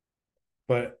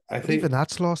 But I But even think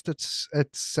that's lost its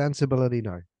sensibility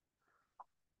now.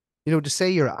 You know, to say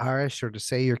you're Irish or to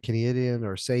say you're Canadian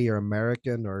or say you're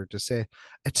American or to say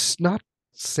it's not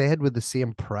said with the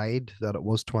same pride that it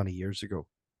was 20 years ago.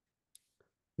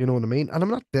 You know what I mean? And I'm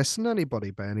not dissing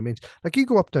anybody by any means. Like you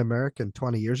go up to America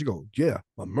 20 years ago, yeah,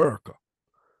 America.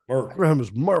 America. Everyone was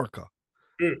America.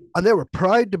 Mm. And they were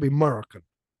proud to be American.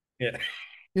 Yeah,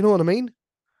 You know what I mean?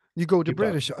 You go to keep up.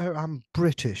 British, I'm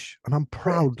British and I'm Right.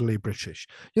 proudly British.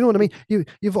 You know what I mean?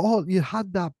 You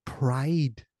had that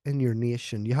pride in your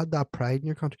nation. You had that pride in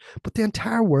your country. But the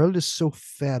entire world is so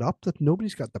fed up that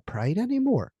nobody's got the pride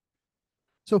anymore.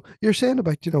 So you're saying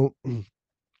about,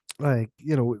 like,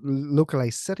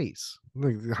 localized cities,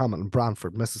 like Hamilton,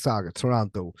 Brantford, Mississauga,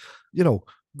 Toronto,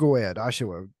 go ahead,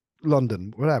 Oshawa,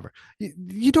 London, whatever.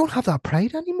 You don't have that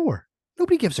pride anymore.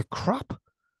 Nobody gives a crap.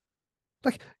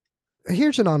 Like,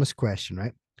 here's an honest question,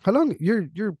 right? How long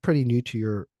you're pretty new to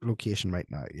your location right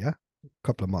now, yeah? A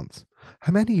couple of months.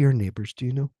 How many of your neighbors do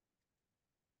you know?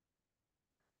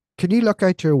 Can you look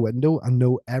out your window and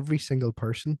know every single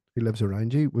person who lives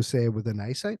around you was say within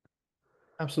eyesight?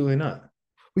 Absolutely not.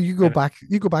 Well, And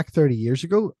you go back 30 years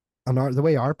ago, and the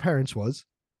way our parents was,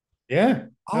 yeah,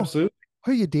 oh, absolutely.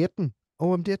 who are you dating?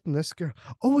 Oh, I'm dating this girl.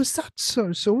 Oh, is that so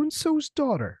and so's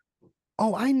daughter?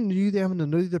 Oh, I knew them and I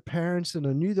knew their parents and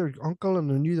I knew their uncle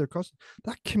and I knew their cousin.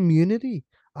 That community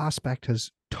aspect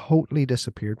has totally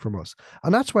disappeared from us.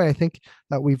 And that's why I think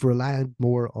that we've relied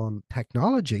more on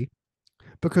technology,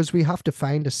 because we have to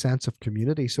find a sense of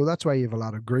community. So that's why you have a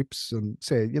lot of groups and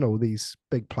say, these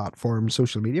big platforms,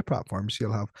 social media platforms,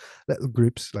 you'll have little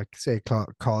groups like say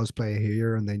cosplay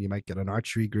here, and then you might get an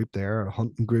archery group there, a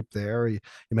hunting group there. You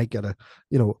might get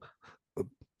you know,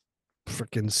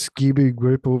 freaking Skibo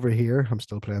group over here. I'm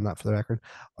still playing that for the record.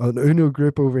 An Uno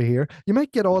group over here. You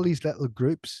might get all these little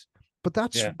groups, but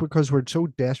that's Yeah. because we're so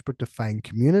desperate to find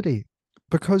community,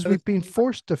 because But we've been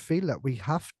forced to feel that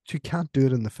can't do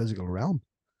it in the physical realm.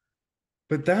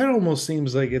 but that almost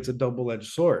seems like it's a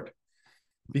double-edged sword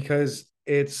because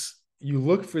it's you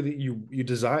look for you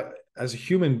desire as a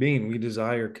human being, we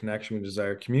desire connection, we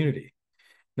desire community.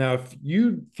 Now, if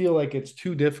you feel like it's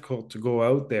too difficult to go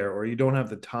out there or you don't have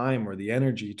the time or the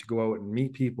energy to go out and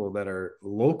meet people that are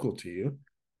local to you,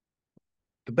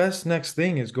 the best next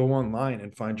thing is go online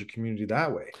and find your community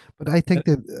that way. But I And think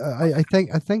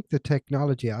that I think the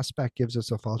technology aspect gives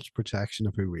us a false protection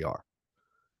of who we are.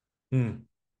 hmm,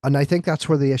 And I think that's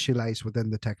where the issue lies within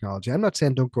the technology. I'm not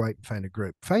saying don't go out and find a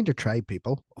group. Find your tribe,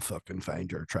 people. Oh, fucking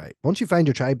find your tribe. Once you find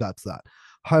your tribe, that's that.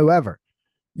 However,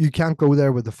 you can't go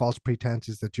there with the false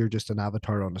pretenses that you're just an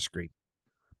avatar on a screen.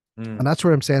 And hmm, that's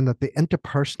where I'm saying that the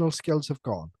interpersonal skills have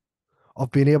gone,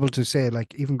 of being able to say,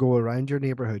 like, even go around your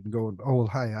neighborhood and go, oh, well,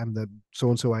 hi, I'm the so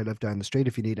and so I live down the street.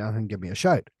 If you need anything, give me a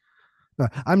shout. Now,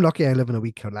 I'm lucky I live in a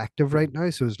wee collective right now.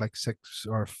 So it's like six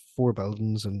or four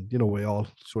buildings, and, we all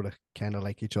sort of kind of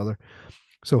like each other.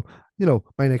 So,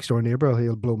 my next door neighbor,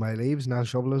 he'll blow my leaves and I'll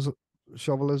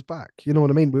shovel his back. You know what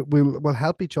I mean? We'll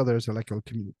help each other as a like a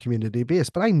community base.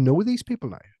 But I know these people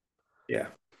now, yeah.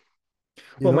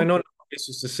 you Well, my know? nonna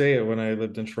used to say it when I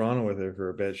lived in Toronto with her for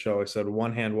a bit. She always said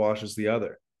one hand washes the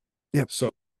other. Yep.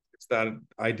 So it's that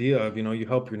idea of, you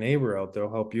help your neighbor out, they'll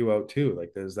help you out too.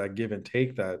 Like there's that give and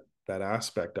take, that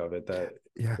aspect of it that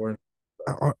Yeah. important.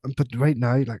 But right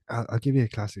now, like, I'll give you a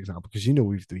classic example, because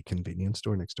we've the convenience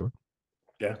store next door.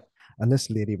 Yeah. And this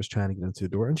lady was trying to get into the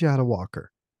door and she had a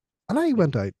walker. And I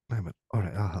went out and I went, all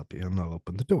right, I'll help you. And I'll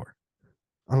open the door.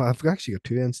 And I've actually got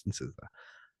two instances of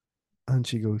that. And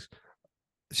she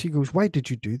goes, why did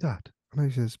you do that? And I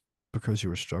says, because you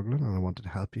were struggling and I wanted to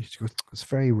help you. She goes, it's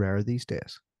very rare these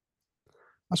days.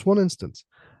 That's one instance.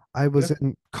 I was Yeah.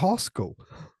 in Costco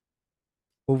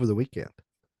over the weekend,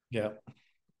 Yeah.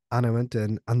 and I went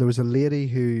in, and there was a lady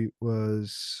who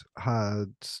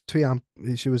had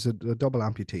she was a double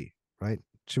amputee, right?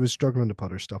 She was struggling to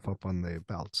put her stuff up on the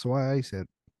belt. So I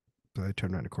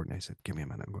turned around the corner and I said, give me a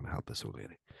minute, I'm going to help this old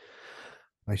lady.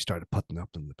 I started putting up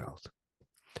in the belt.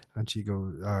 And she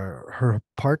goes, her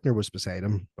partner was beside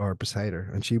him or beside her,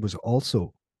 and she was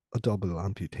also a double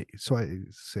amputee. So I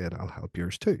said, I'll help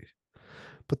yours too.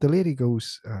 But the lady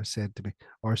goes, said to me,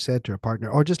 or said to her partner,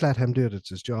 or just let him do it. It's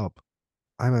his job.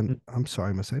 I went, I'm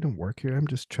sorry, miss. I don't work here. I'm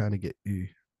just trying to get you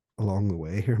along the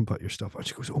way here and put your stuff on.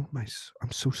 She goes, oh, my,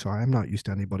 I'm so sorry. I'm not used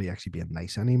to anybody actually being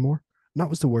nice anymore. And that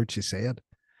was the word she said.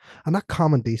 And that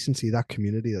common decency, that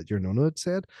community that your nonna had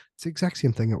said, it's the exact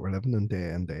same thing that we're living in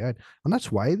day out. And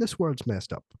that's why this world's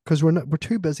messed up. Because we're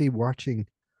too busy watching,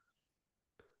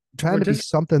 trying We're to be just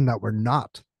something that we're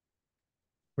not.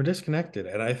 we're disconnected,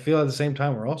 and I feel at the same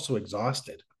time we're also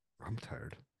exhausted. I'm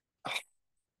tired.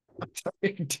 I'm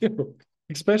tired too,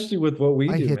 especially with what we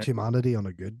I do, hate man. humanity on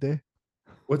a good day.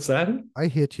 What's that? I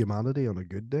hate humanity on a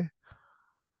good day.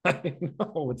 I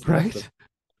know it's not the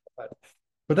Right?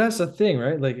 but that's the thing,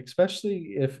 right? Like,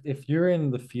 especially if you're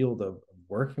in the field of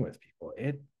working with people,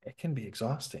 it can be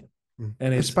exhausting. Mm.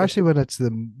 And it's Especially when it's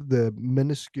the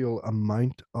minuscule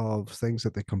amount of things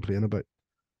that they complain about.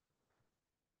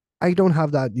 I don't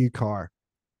have that new car.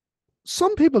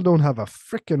 Some people don't have a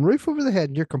freaking roof over the head,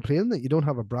 and you're complaining that you don't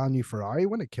have a brand new Ferrari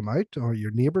when it came out, or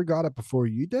your neighbor got it before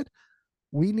you did.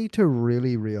 We need to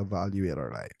really reevaluate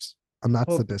our lives, and that's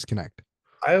the well, disconnect.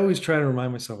 I always try to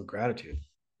remind myself of gratitude,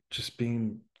 just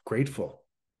being grateful.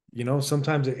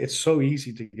 Sometimes it's so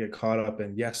easy to get caught up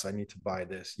in, yes, I need to buy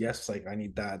this. Yes, like I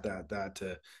need that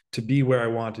to be where I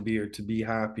want to be or to be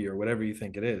happy or whatever you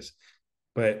think it is.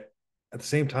 But at the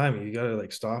same time, you gotta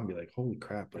like stop and be like, holy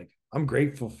crap, like I'm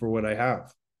grateful for what I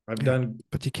have. I've Yeah, done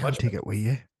but you can't much take better. it with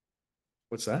you.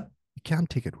 What's that? You can't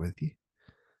take it with you.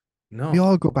 We No,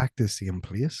 all go back to the same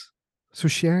place. So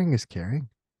sharing is caring,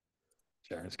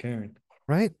 Sharon's caring.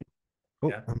 right? Oh,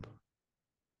 Yeah.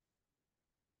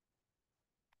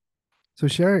 so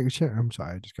sharing. I'm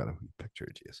sorry, I just got a picture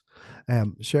of Jesus.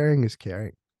 Sharing is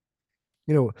caring.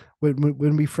 You know,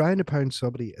 when we frown upon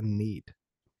somebody in need,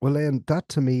 well, then that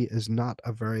to me is not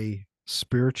a very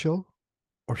spiritual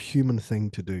or human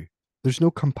thing to do. There's no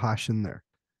compassion there.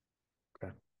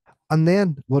 Okay. And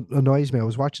then what annoys me, I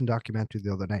was watching a documentary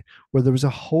the other night where there was a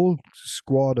whole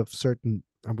squad of certain,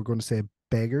 and we're going to say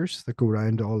beggars that go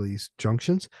around all these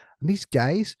junctions. And these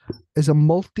guys is a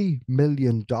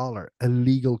multi-million-dollar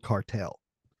illegal cartel.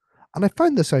 And I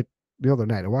found this out the other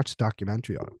night. I watched a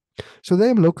documentary on it. So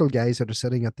them local guys that are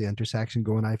sitting at the intersection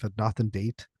going, I've had nothing to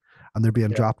eat, and they're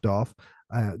being Yeah. dropped off.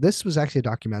 This was actually a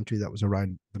documentary that was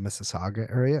around the Mississauga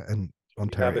area in We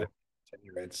have it. Ontario,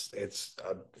 It's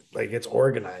like it's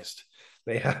organized.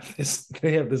 They have this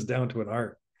down to an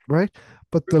art. right?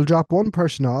 But they'll drop one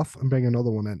person off and bring another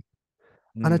one in.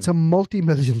 And it's Mm, a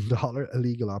multi-million-dollar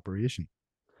illegal operation.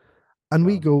 And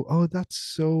we well, go, oh, that's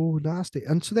so nasty.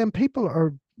 And so then people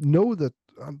are know that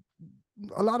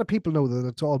a lot of people know that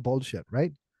it's all bullshit,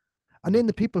 right? And then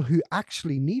the people who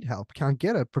actually need help can't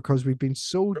get it because we've been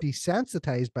so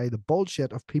desensitized by the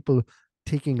bullshit of people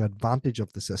taking advantage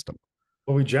of the system.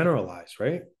 well, we generalize,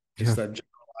 right? It's Yeah. that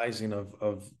generalizing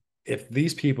of if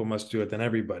these people must do it, then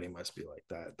everybody must be like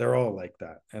that. They're all like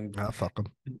that, and Ah, fuck them.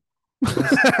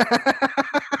 that's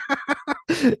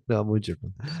No, I'm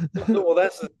joking. well,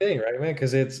 that's the thing, right, man?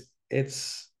 Because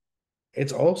it's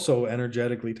also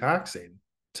energetically taxing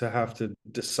to have to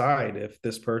decide if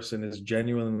this person is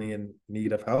genuinely in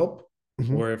need of help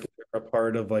Mhm. or if they're a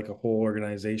part of like a whole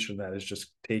organization that is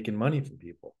just taking money from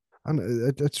people. And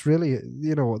it's really,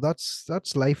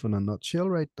 that's life in a nutshell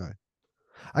right now.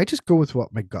 I just go with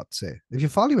what my gut say. If you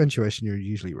follow your intuition, you're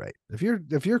usually right. If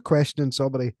you're questioning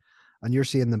somebody and you're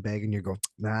seeing them begging, you go,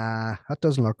 nah, that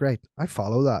doesn't look right. I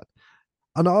follow that.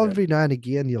 And Yeah. every now and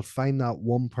again, you'll find that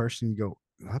one person you go,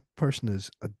 that person is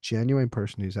a genuine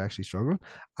person who's actually struggling.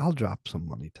 I'll drop some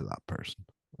money to that person.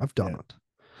 I've done Yeah. it.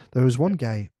 There was Yeah. one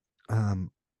guy,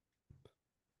 I'm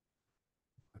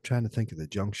trying to think of the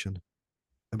junction.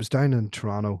 It was down in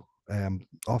Toronto,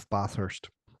 off Bathurst.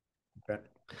 Okay.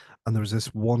 And there was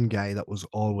this one guy that was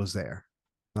always there.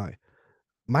 Now,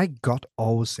 my gut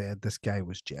always said this guy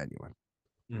was genuine.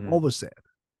 Mhm. Always said.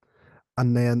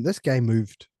 And then this guy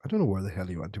moved. I don't know where the hell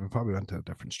he went to. He probably went to a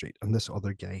different street. And this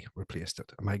other guy replaced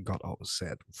it. And my gut always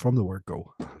said from the word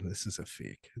go, this is a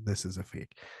fake. This is a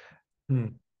fake. Hmm.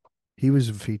 He was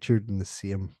featured in the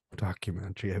same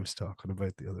documentary I was talking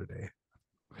about the other day.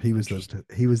 Interesting.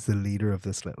 He was the leader of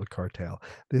this little cartel.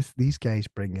 These guys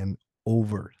bring in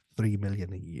over 3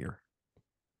 million a year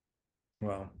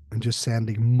Well, and just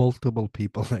sending multiple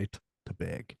people out to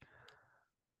beg.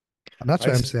 And that's I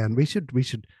why I'm see.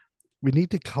 saying we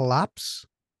need to collapse,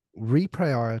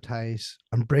 reprioritize,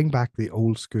 and bring back the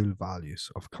old school values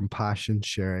of compassion,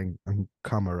 sharing, and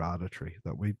camaraderie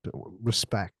that we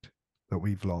respect that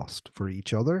we've lost for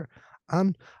each other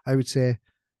and I would say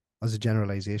as a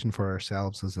generalization for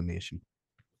ourselves as a nation.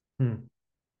 Hmm.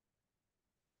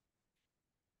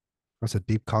 That's a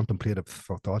deep contemplative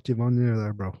thought you've on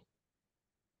there, bro.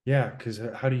 Yeah, because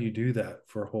how do you do that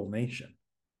for a whole nation?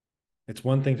 It's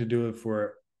one thing to do it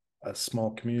for a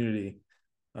small community,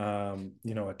 a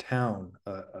town,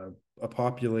 a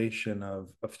population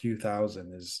of a few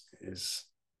thousand is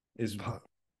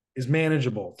is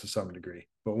manageable to some degree.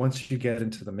 But once you get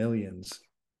into the millions,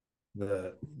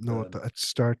 the No, the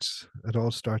it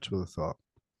all starts with a thought.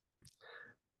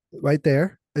 Right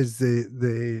there is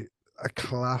the a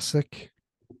classic,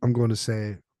 I'm going to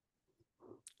say,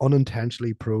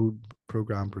 unintentionally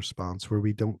programmed response where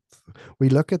we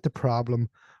look at the problem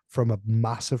from a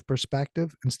massive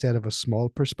perspective instead of a small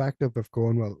perspective of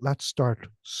going, well, let's start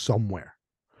somewhere,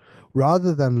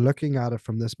 rather than looking at it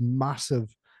from this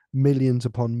massive millions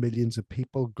upon millions of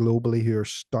people globally who are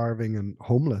starving and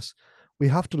homeless. We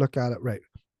have to look at it, right.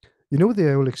 You know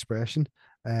the old expression,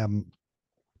 um,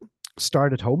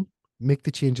 start at home, make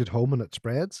the change at home, and it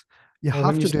spreads. You well,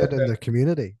 when have you to do said it in the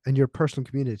community, in your personal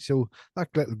community. So that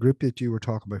little group that you were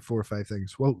talking about, 4 or 5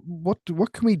 things. Well, what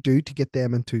can we do to get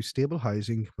them into stable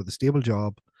housing with a stable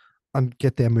job and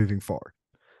get them moving forward?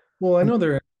 well, I And know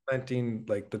they're implementing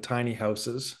like the tiny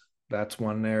houses. That's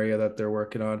one area that they're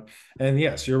working on. And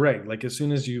yes, you're right. Like as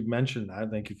soon as you mentioned that,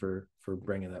 thank you for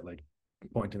bringing that, like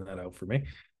pointing that out for me,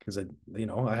 because I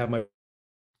have my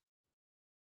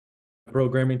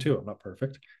programming too. I'm not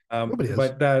perfect. nobody is.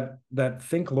 But that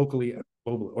think locally,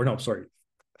 globally, or no, sorry,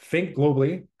 think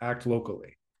globally, act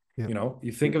locally. Yeah.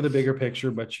 You think of the bigger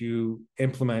picture, but you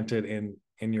implement it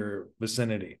in your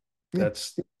vicinity. Yeah.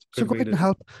 That's a So good go way ahead and to.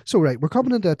 help. So right, we're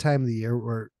coming into a time of the year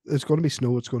where it's going to be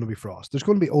snow, it's going to be frost. There's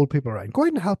going to be old people around. Go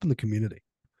ahead and help in the community.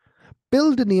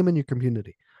 Build a name in your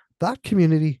community. That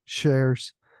community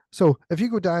shares. So if you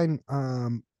go down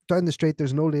the street,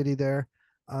 there's an old lady there,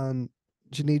 and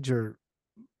she needs your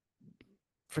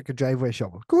freaking driveway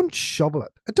shovel. Go and shovel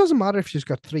it. It doesn't matter if she's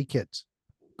got 3 kids.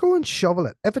 Go and shovel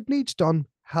it. If it needs done,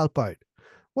 help out.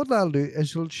 What that'll do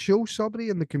is it'll show somebody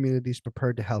in the community is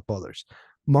prepared to help others.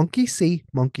 Monkey see,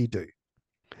 monkey do.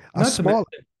 A Not to mention, small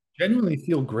genuinely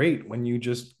feel great when you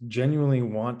just genuinely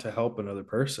want to help another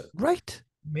person. right.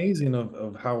 Amazing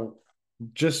of how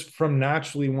just from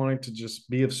naturally wanting to just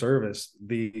be of service,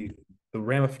 the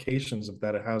ramifications of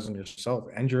that it has on yourself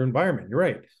and your environment. You're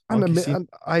right. Monkey see. And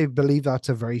I believe that's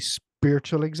a very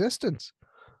spiritual existence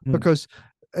Hmm. because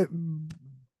uh,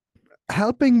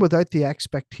 helping without the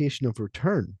expectation of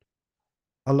return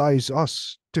allows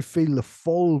us to feel the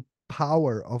full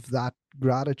power of that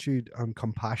gratitude and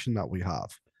compassion that we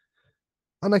have.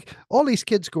 And like all these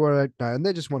kids go out now and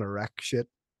they just want to wreck shit.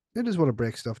 They just want to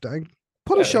break stuff down.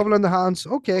 Put a Yeah, shovel in the hands.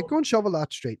 Okay, go and shovel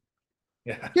that street.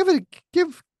 yeah, Give it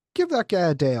give that guy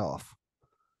a day off.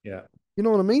 yeah. You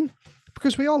know what I mean?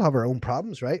 Because we all have our own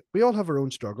problems, right? We all have our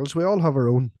own struggles. We all have our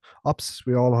own ups.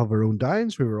 We all have our own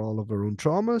downs. We all have our own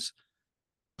traumas.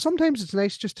 Sometimes it's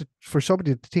nice just for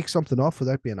somebody to take something off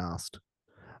without being asked.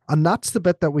 And that's the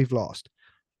bit that we've lost.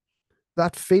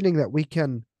 That feeling that we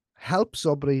can help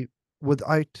somebody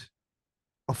without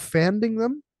offending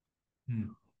them Hmm.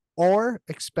 or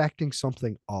expecting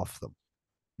something off them.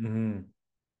 Mm-hmm.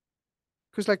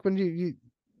 Because like when you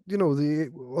know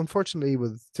the unfortunately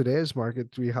with today's market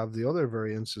we have the other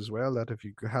variants as well that if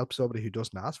you help somebody who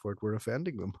doesn't ask for it, we're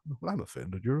offending them. Well, I'm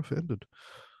offended. You're offended.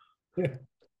 Yeah.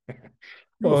 You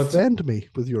Well, it's offend me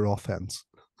with your offense.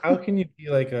 how can you be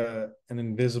like an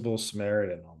invisible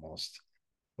Samaritan almost?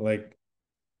 Like,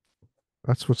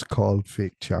 That's what's called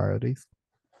fake charities.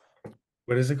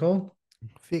 what is it called?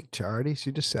 Fake charities.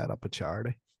 You just set up a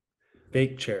charity.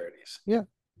 Fake charities. Yeah.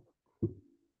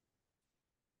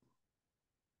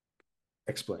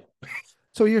 Explain.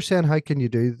 So you're saying how can you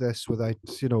do this without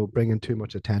bringing too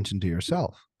much attention to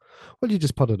yourself? Well, you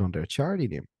just put it under a charity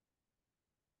name.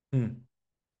 Hmm.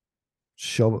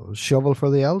 Shovel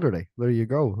for the elderly. There you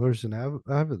go. There's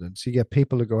evidence. You get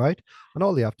people to go out, and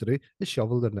all they have to do is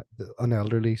shovel an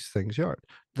elderly thing's yard.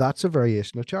 That's a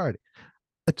variation of charity.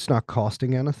 It's not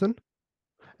costing anything.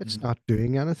 It's Hmm. not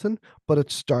doing anything, but it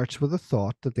starts with a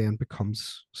thought that then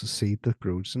becomes a seed that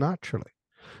grows naturally.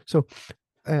 So,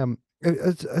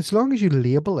 as long as you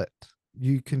label it,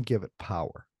 you can give it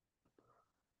power.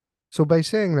 So by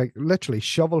saying like literally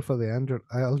shovel for the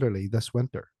elderly this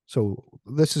winter. So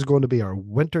this is going to be our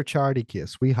winter charity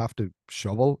case. We have to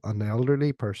shovel an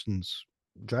elderly person's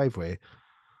driveway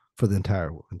for the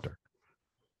entire winter.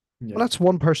 Well, Yeah. that's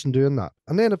one person doing that.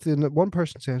 And then if the one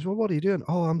person says, "Well, what are you doing?"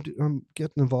 "Oh, I'm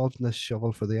getting involved in this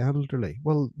shovel for the elderly."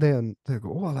 Well, then they go,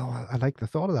 "Oh, well, I like the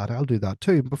thought of that. I'll do that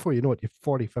too." And before you know it, you've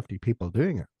 40, 50 people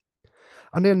doing it.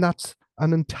 And then that's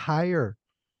an entire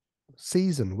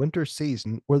season, winter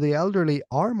season, where the elderly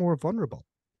are more vulnerable,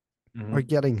 are Hmm.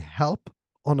 getting help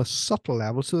on a subtle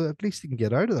level so that at least they can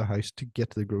get out of their house to get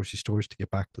to the grocery stores to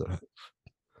get back to the house.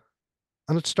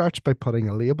 And it starts by putting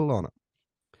a label on it.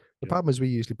 The Yeah. problem is we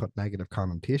usually put negative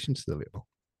connotations to the label.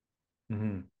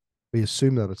 Hmm. We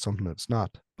assume that it's something that's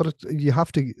not. But you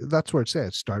have to, that's where it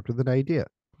says start with an idea.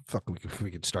 Fuck,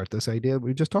 we could start this idea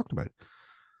we just talked about.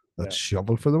 Let's Yeah.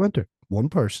 shovel for the winter. One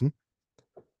person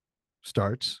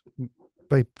starts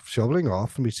by shoveling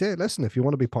off, and we say, listen, if you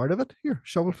want to be part of it, here,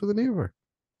 shovel for the neighbor.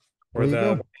 Or Away you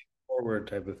the go. forward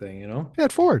type of thing, you know? Pay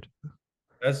it forward.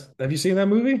 That's have you seen that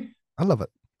movie? I love it.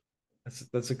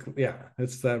 That's a yeah,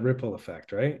 it's that ripple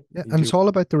effect, right? Yeah, You and do. it's all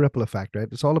about the ripple effect, right?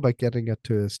 It's all about getting it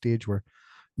to a stage where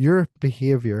your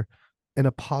behavior in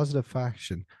a positive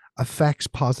fashion affects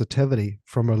positivity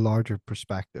from a larger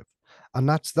perspective. And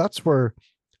that's where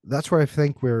I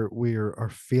think we're are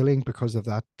feeling because of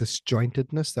that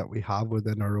disjointedness that we have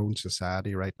within our own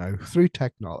society right now through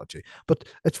technology. But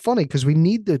it's funny because we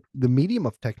need the medium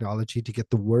of technology to get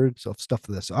the words of stuff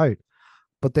of this out.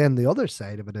 But then the other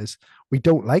side of it is we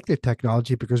don't like the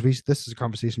technology because we this is a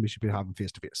conversation we should be having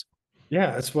face to face.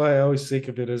 Yeah, that's why I always think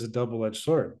of it as a double-edged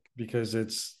sword because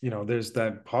it's, there's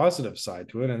that positive side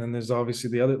to it, and then there's obviously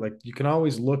the other, like you can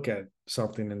always look at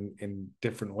something in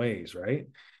different ways, right?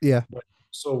 Yeah, But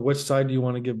so which side do you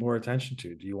want to give more attention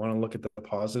to? Do you want to look at the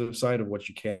positive side of what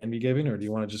you can be giving, or do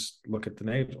you want to just look at the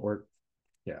negative? Or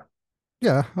yeah,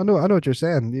 yeah, I know what you're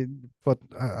saying, but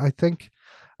I think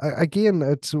again,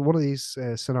 it's one of these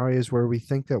scenarios where we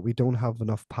think that we don't have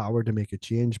enough power to make a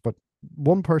change, but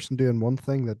one person doing one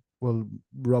thing that will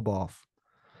rub off.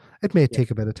 It may yeah. take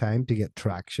a bit of time to get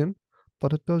traction,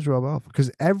 but it does rub off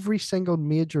because every single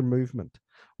major movement,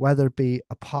 whether it be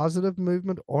a positive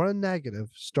movement or a negative,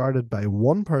 started by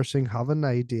one person having an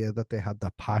idea that they had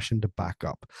the passion to back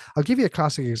up. I'll give you a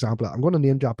classic example. I'm going to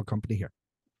name drop a company here.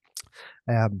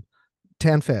 Um,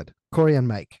 10 Fed, Corey and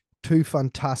Mike, two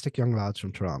fantastic young lads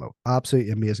from Toronto.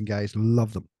 Absolutely amazing guys.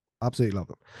 Love them. Absolutely love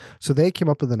them. So they came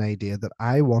up with an idea that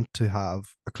I want to have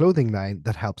a clothing line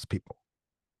that helps people.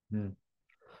 Mm,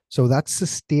 So that's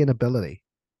sustainability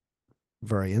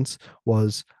variance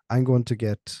was I'm going to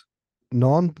get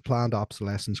non-planned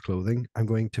obsolescence clothing. I'm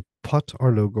going to put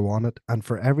our logo on it. And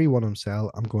for every one I'm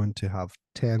sell, I'm going to have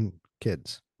 10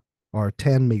 kids or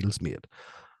 10 meals made.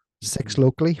 Six mhm,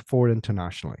 locally, four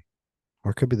internationally.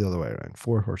 Or it could be the other way around,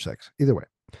 four or six. Either way.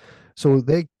 So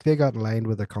they got aligned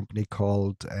with a company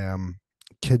called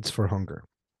Kids for Hunger.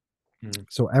 mm,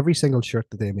 So every single shirt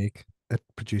that they make, it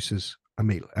produces a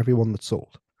meal, every one that's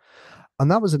sold.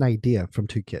 And that was an idea from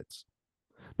two kids.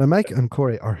 Now, Mike and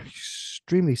Corey are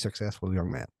extremely successful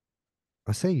young men.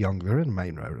 I say young, they're in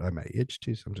my age.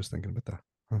 Geez, I'm just thinking about that.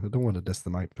 I don't want to diss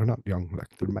them out. They're not young, like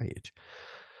they're my age.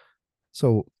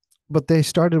 So, but they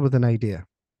started with an idea.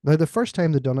 Now, the first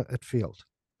time they done it, it failed.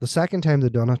 The second time they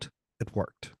done it, it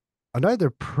worked. And now they're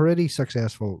pretty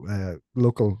successful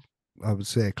local, I would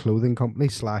say, clothing company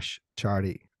slash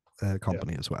charity yeah.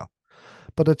 company as well.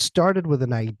 But it started with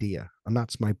an idea, and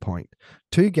that's my point.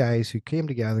 Two guys who came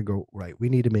together and go, right, we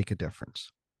need to make a difference.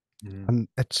 Mm. And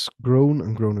it's grown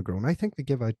and grown and grown. I think they've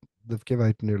give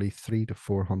out nearly 300,000 to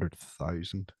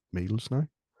 400,000 meals now.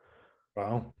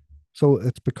 Wow. So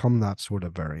it's become that sort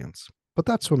of variance. But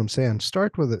that's what I'm saying.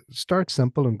 Start with it. Start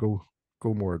simple and go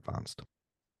more advanced.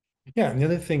 Yeah, and the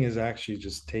other thing is actually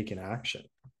just taking action.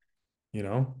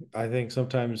 I think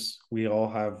sometimes we all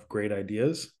have great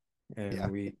ideas and Yeah.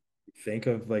 we think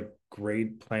of like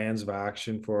great plans of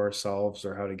action for ourselves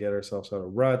or how to get ourselves out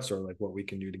of ruts or like what we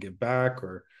can do to give back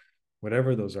or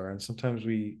whatever those are. And sometimes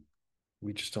we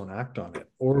just don't act on it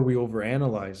or we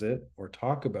overanalyze it or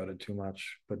talk about it too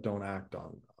much, but don't act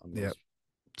on Yeah. those.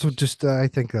 So just I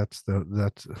think that's a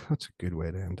good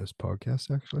way to end this podcast.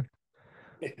 Actually,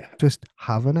 Yeah. just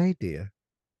have an idea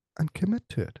and commit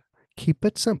to it. Keep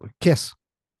it simple. Kiss.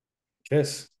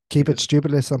 Kiss. Keep it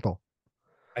stupidly simple.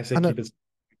 I say And it, keep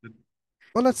it.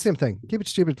 well, that's the same thing. Keep it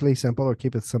stupidly simple or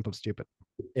keep it simple stupid.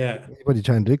 Yeah. What are you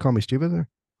trying to do? Call me stupid there?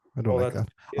 I don't Well, like that's,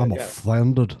 that. yeah. I'm Yeah.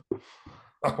 offended.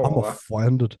 I'm Oh,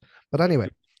 offended. But anyway,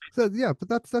 so yeah, but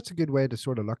that's a good way to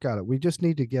sort of look at it. We just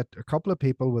need to get a couple of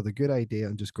people with a good idea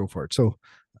and just go for it. So,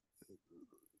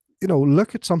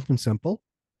 look at something simple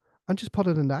and just put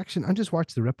it into action and just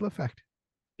watch the ripple effect.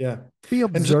 yeah. Be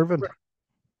And just observant.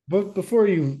 but before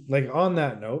you like on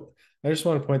that note, I just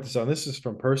want to point this out. This is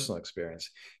from personal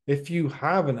experience. If you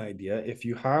have an idea, if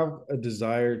you have a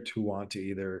desire to want to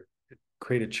either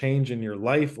create a change in your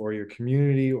life or your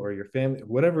community or your family,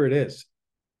 whatever it is,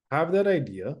 have that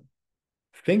idea,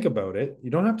 think about it.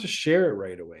 You don't have to share it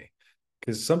right away,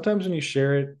 because sometimes when you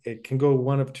share it, it can go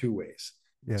one of two ways.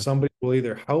 Yeah. Somebody will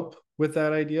either help with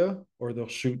that idea or they'll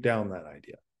shoot down that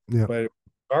idea. Yeah. But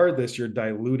regardless, you're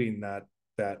diluting that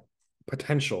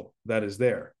potential that is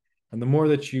there. And the more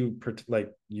that you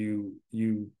protect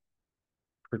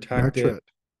Nurture it, it.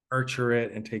 nurture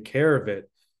it, and take care of it,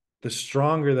 the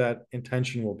stronger that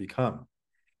intention will become.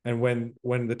 And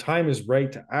when the time is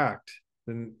right to act,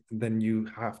 then you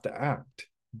have to act.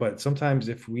 But sometimes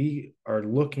if we are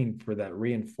looking for that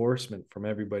reinforcement from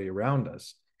everybody around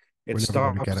us, it We're never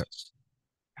going to get stops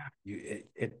it. us.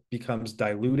 It becomes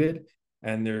diluted,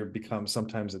 and there becomes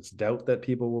sometimes it's doubt that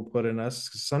people will put in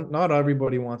us. Not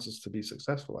everybody wants us to be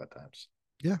successful at times.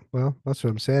 Yeah. Well, that's what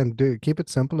I'm saying. Keep it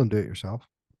simple and do it yourself.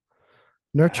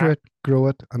 Nurture Yeah, it, grow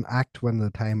it, and act when the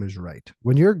time is right.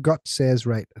 When your gut says,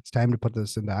 right, it's time to put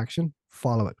this into action,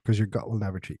 follow it because your gut will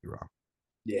never treat you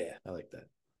yeah, I like that.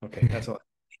 Okay, that's all.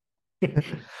 wrong.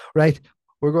 Right.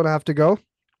 We're going to have to go.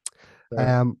 Sorry.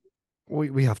 Um,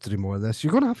 we have to do more of this.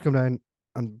 You're going to have to come down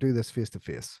and do this face to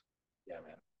face. Yeah,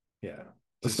 man. Yeah.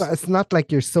 It's not, Just it's not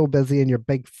like you're so busy in your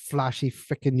big, flashy,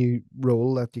 freaking new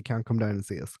role that you can't come down and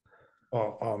see us.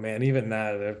 oh man, even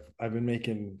that I've been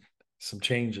making some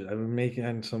changes. I've been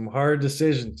making some hard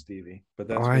decisions, Stevie. But Oh,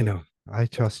 that's I really know. I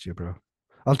trust you, bro.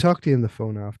 I'll talk to you on the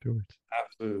phone afterwards.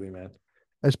 absolutely, man.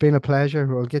 It's been a pleasure.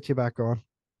 We'll get you back on.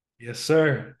 Yes,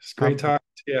 sir. It's great Have, talking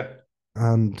to you.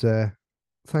 and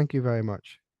thank you very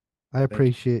much. I Thank you.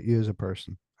 appreciate you as a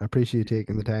person. I appreciate you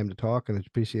taking the time to talk, and I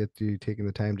appreciate you taking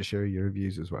the time to share your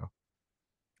views as well.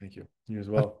 Thank you. You as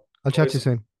I'll, well. I'll chat to you Always.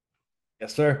 soon.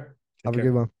 Yes, sir. Take Have a good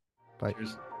care. one. Bye.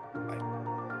 Cheers.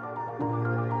 Bye.